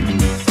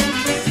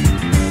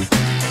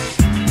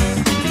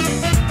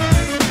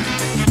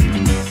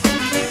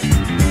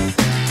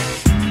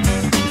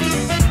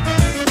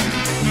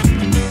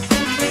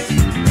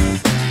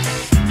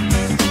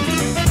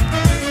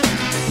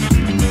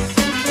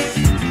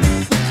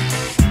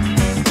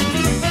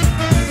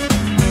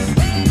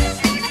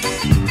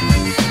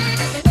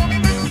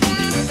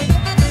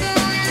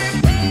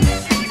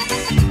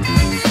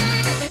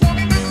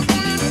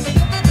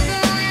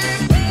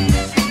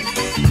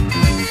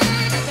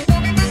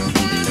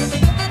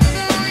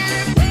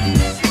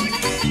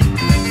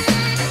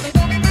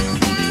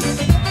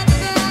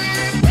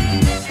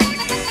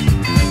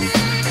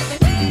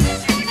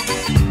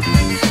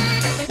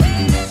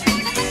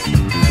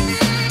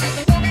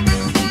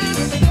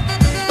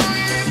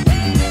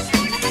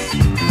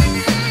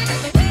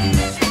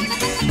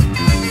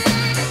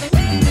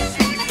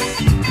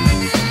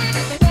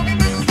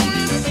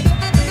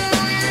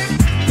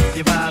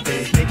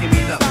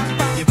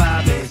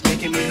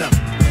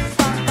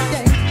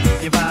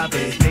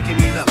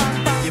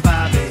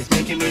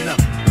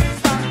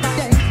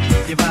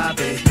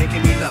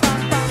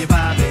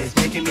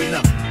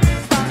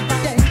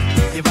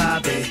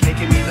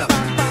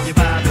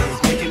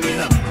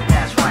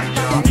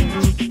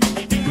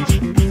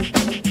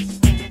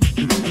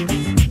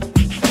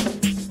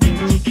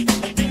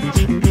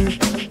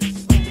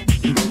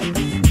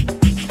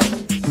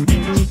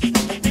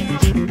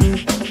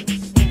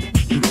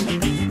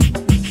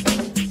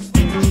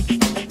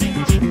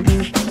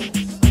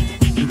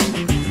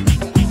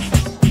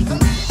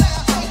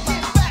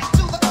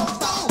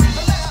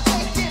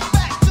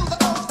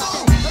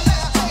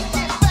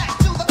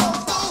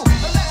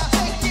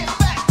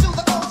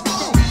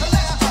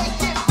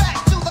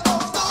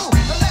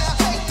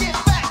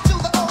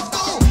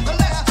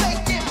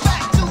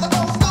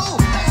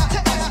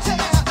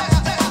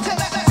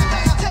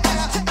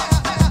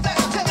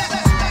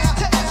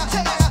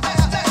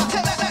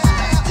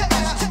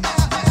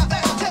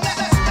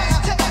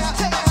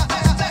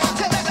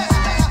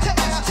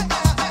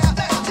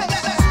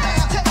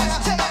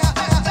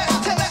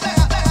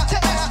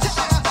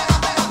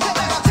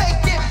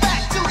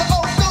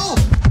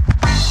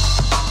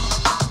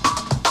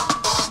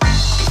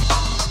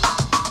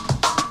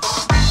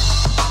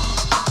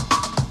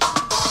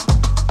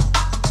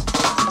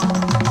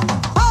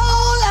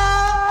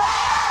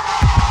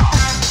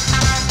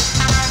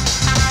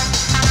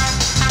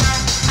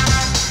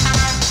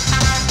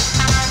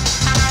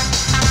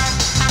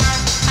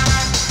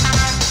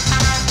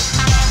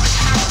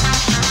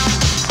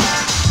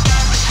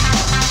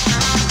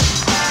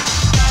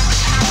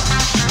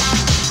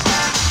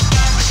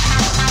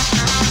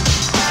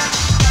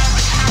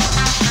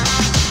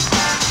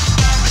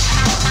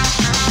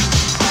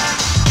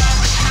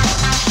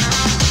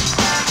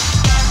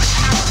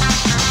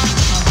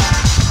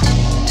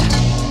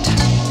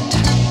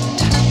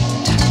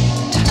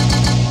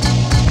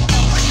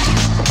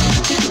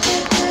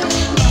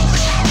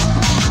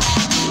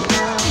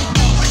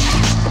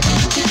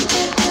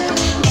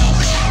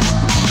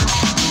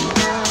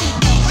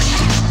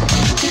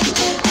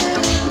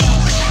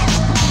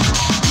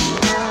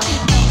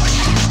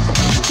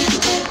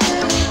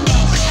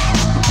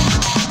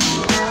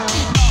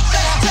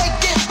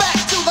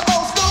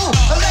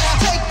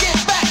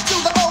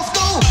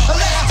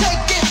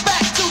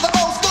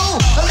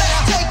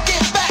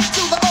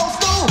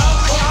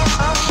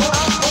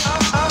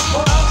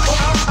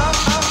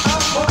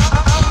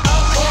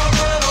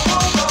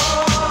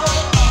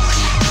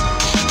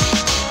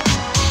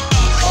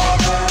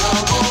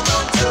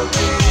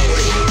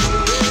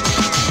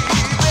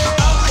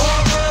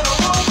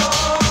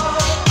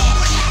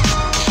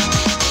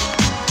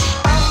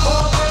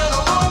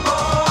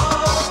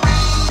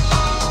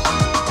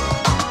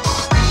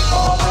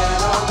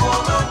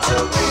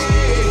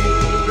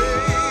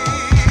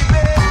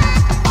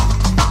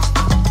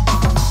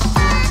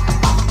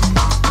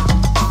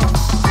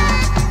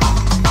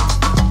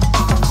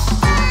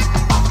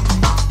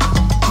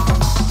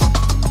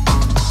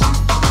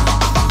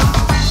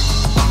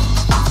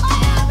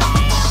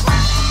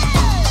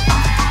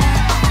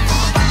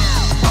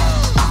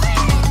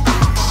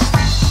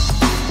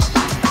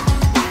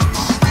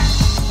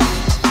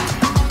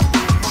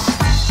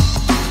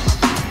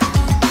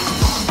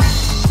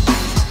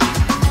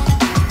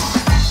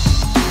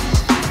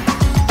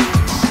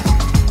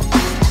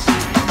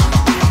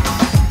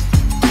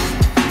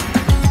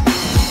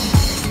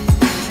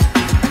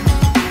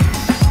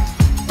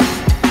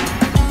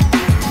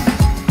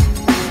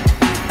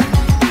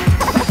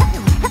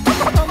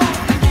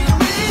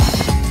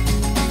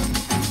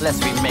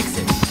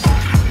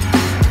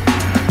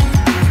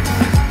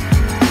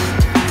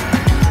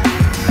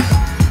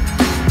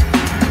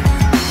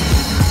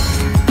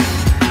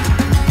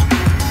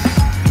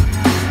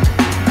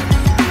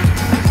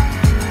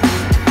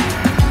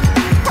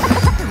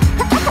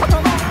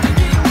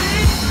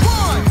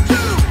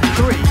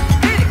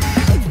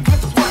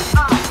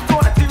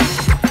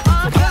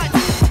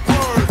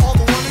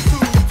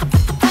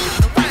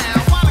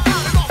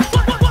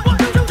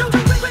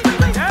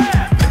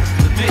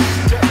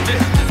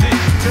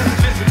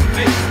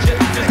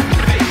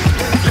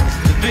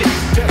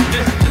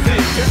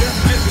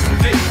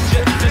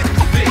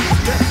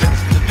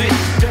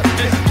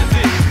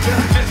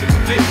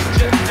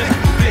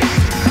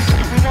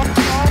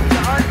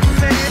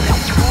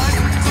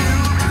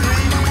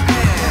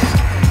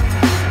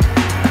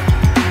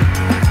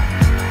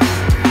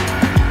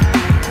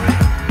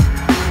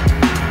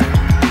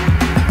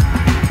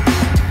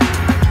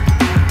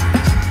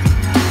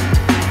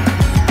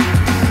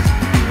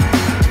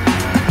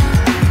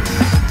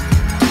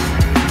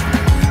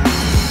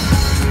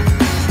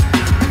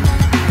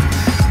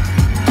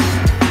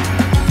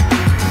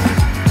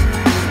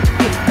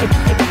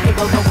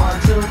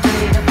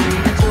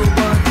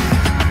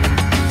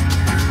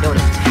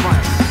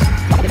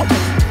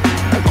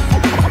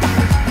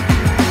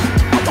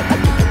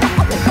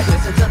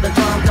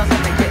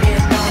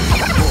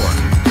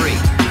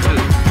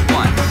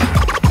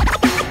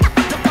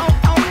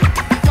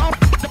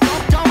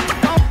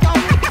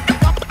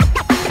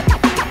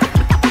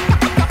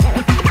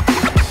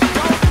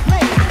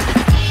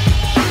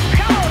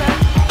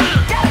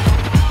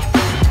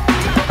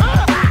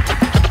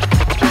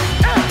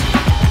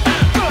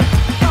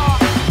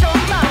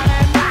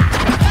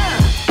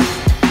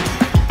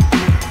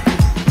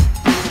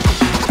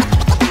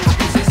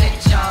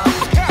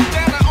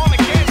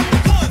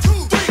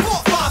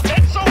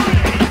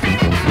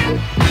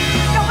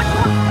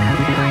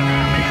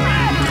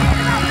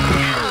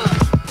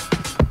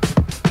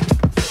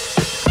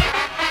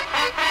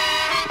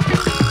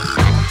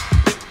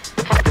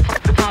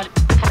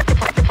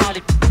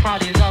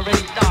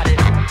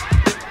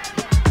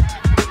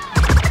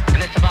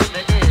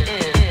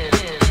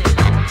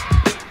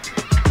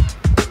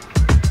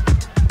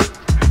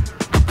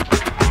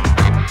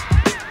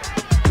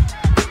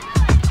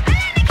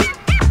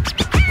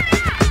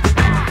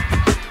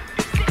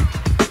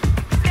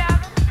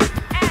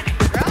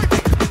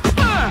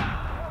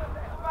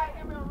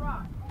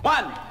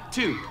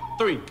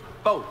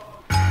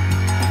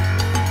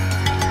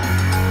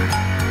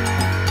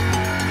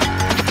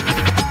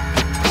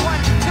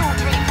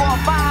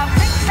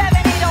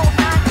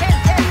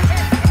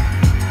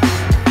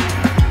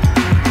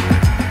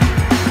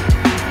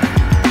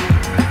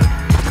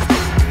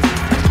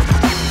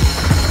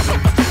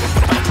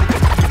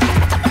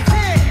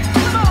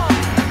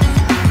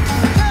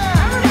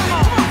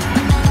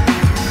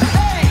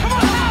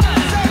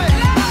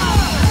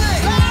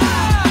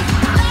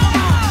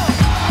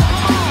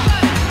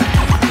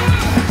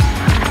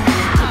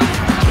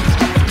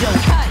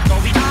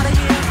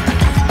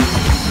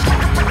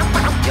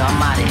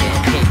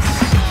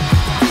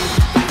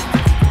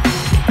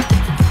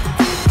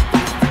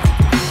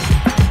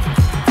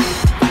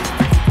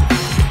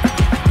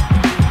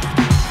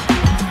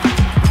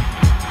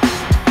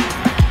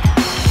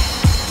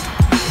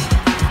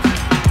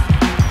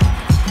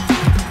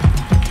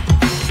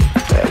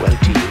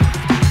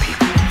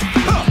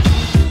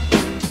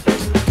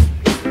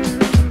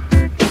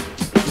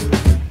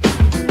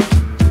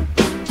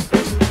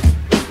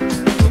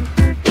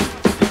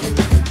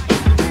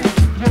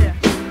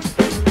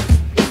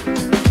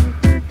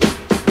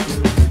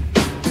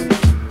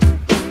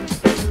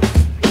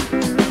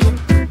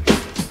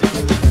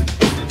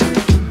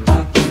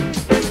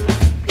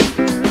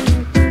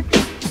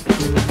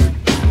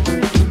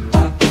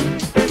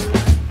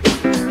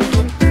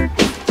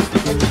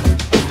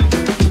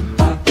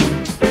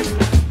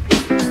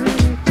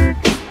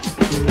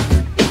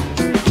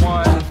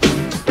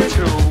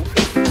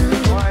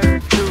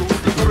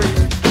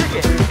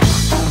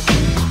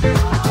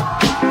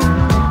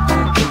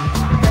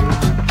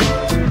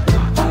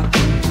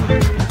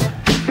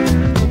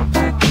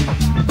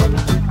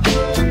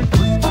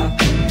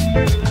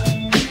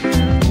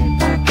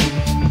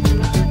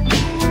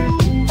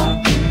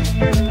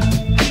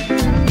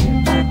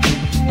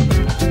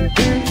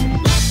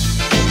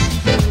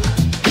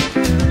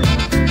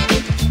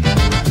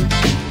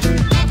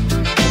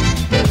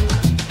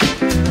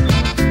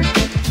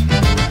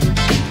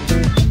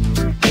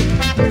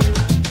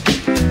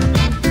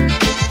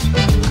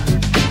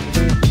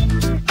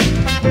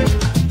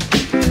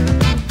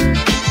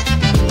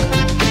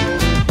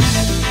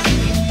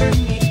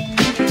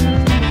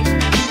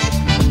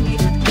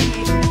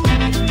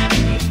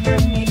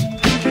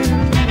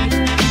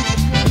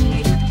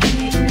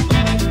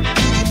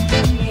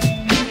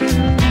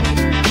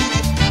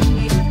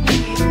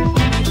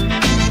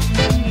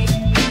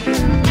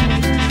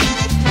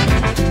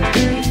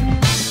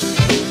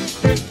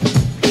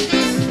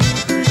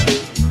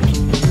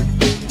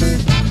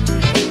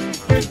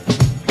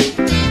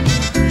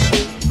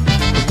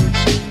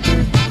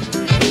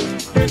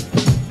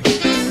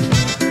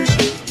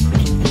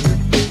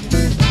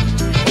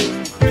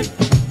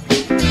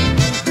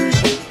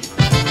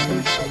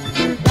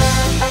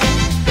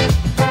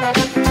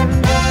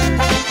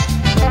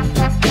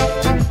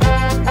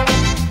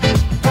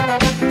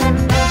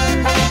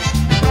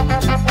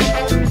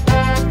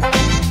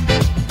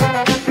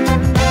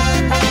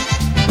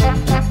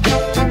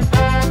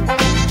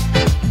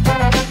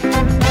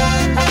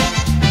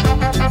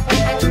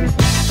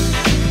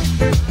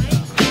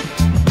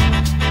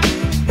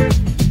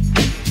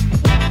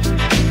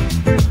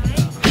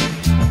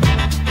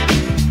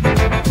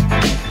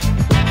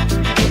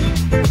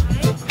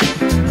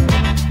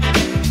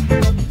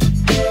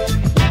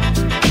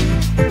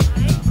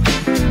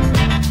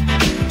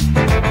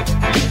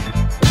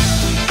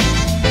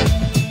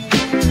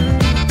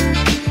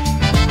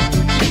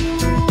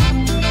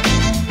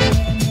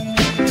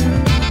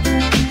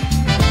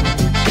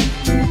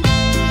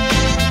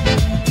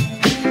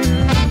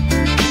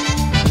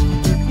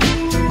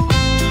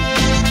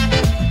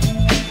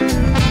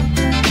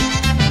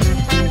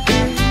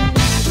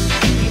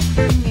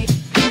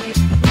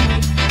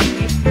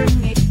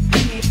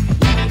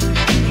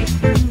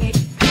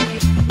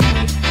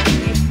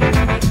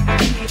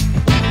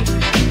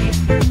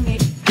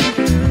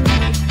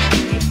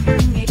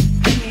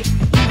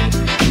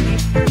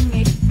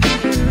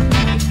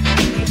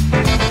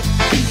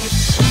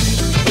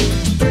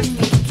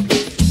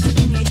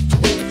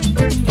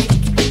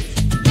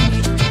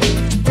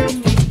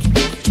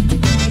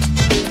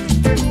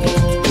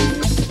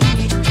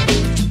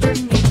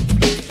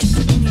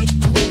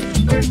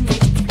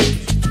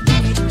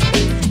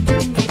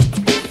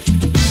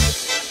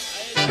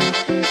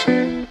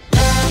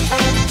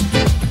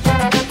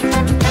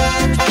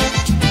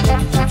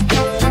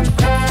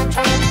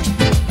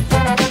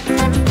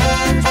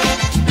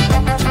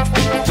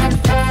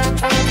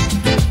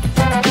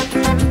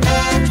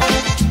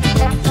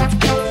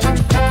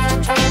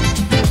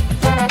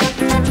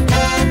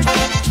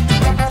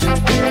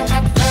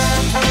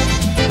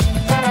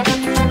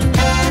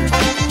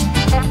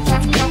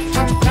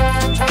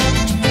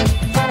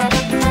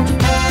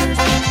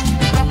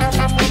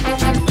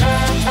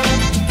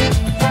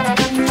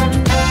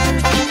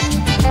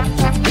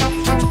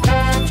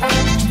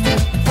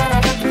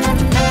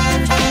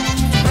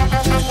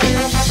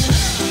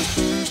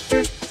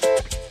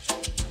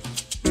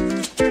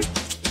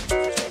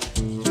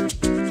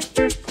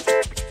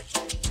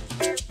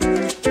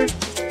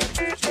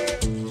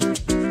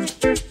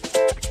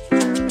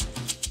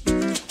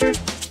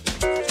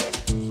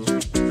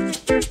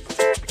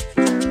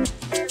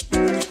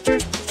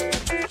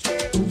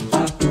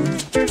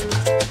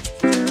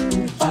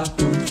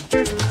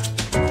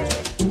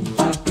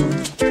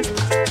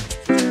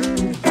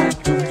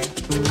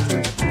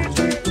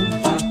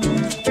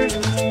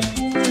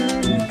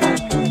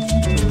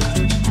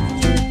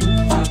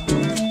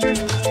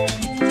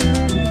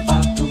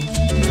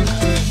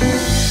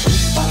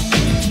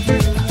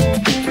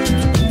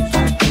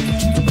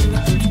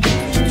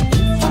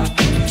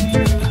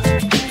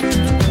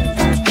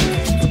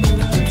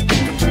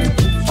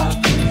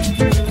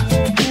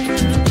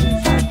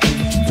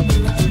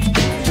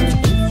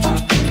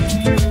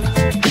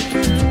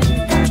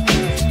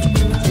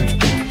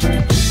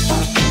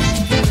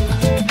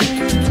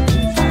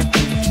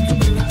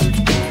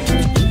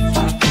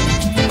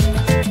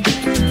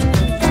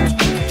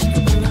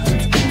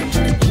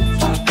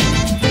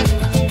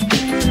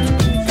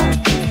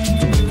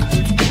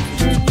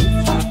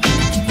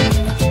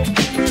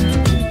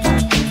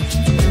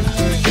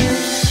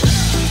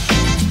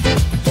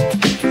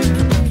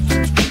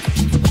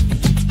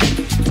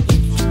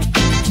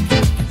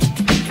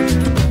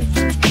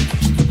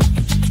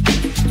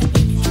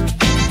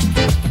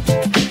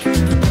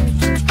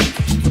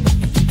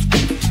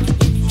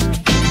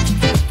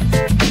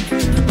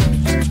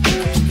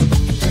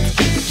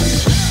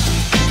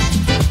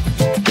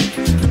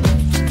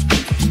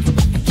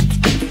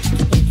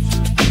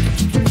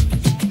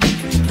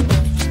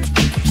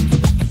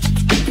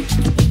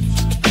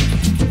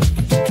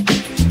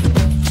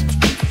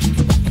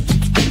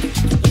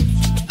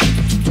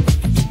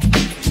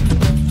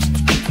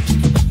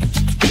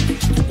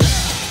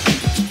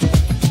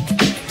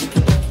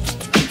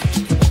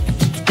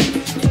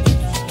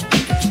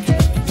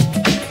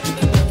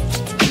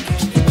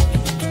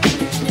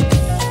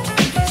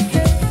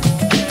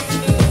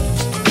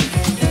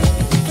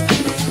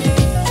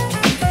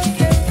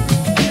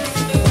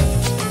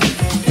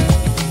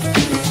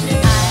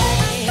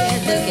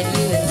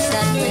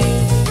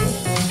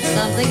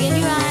Something in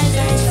your eyes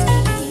I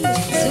see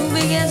soon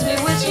begins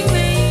bewitching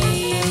me.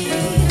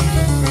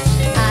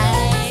 I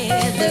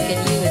look at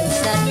you and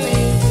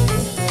suddenly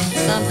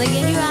something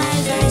in your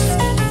eyes I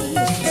see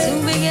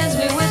soon begins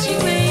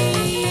bewitching me.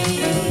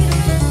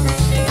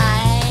 I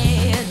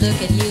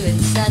look at you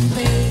and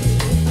suddenly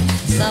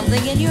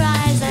something in your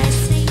eyes I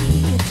see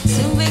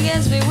soon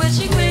begins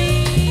bewitching me.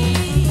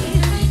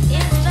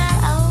 It's that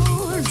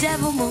old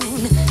devil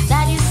moon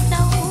that you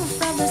stole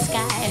from the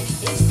sky.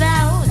 It's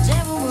that old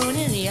devil moon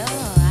in your eyes.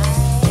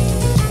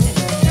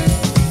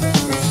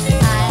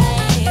 I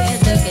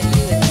look at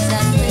you and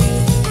suddenly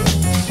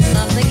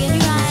something in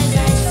your eyes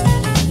I see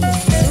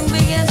soon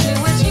begins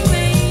bewitching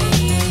me.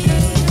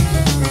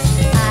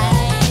 I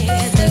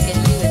look at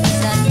you and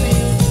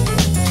suddenly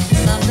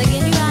something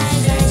in your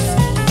eyes I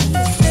see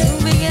soon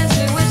begins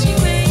bewitching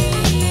me.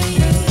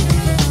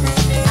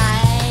 I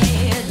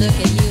look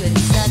at you and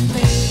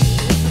suddenly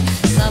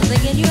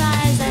something in your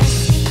eyes I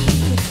see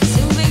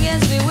soon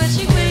begins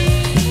bewitching me.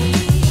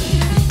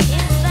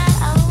 It's that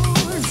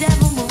old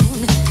devil moon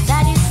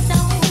that you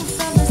stole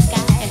from the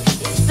sky.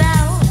 It's that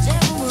old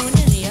devil moon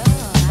in your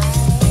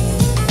eyes.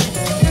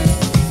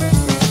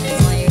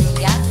 Well, you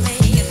got me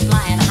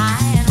flying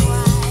high and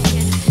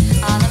wide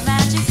on a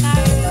magic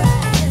carpet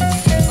ride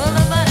full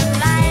of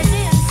butterflies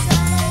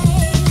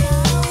inside.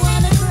 I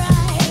wanna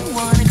cry,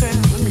 wanna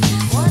croon,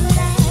 wanna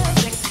laugh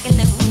like a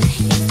loon.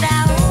 It's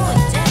that old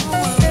devil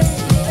moon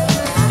in your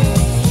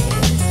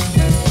eyes.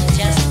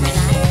 Just when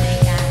I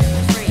think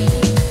I'm free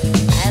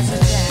as a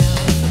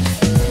dove,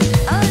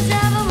 oh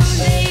devil moon,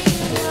 baby,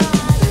 your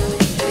eyes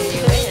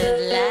are with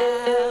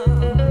love.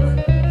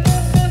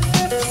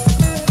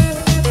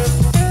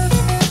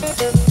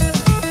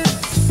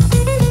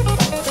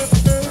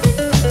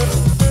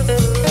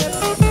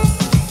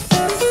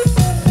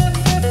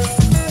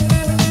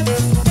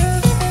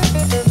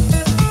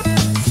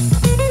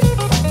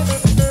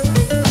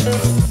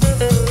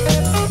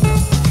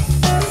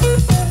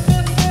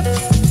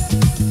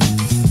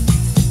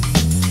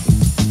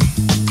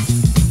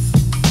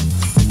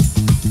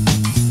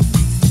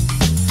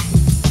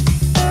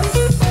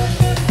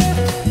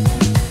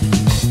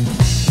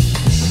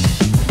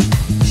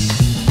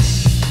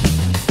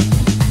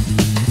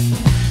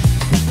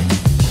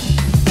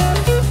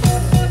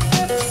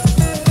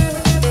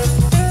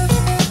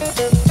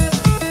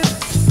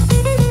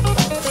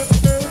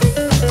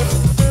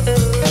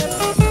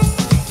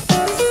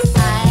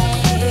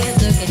 I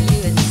look at you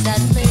and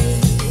suddenly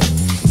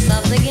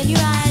something in your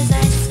eyes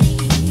I see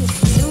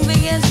soon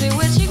begins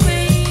bewitching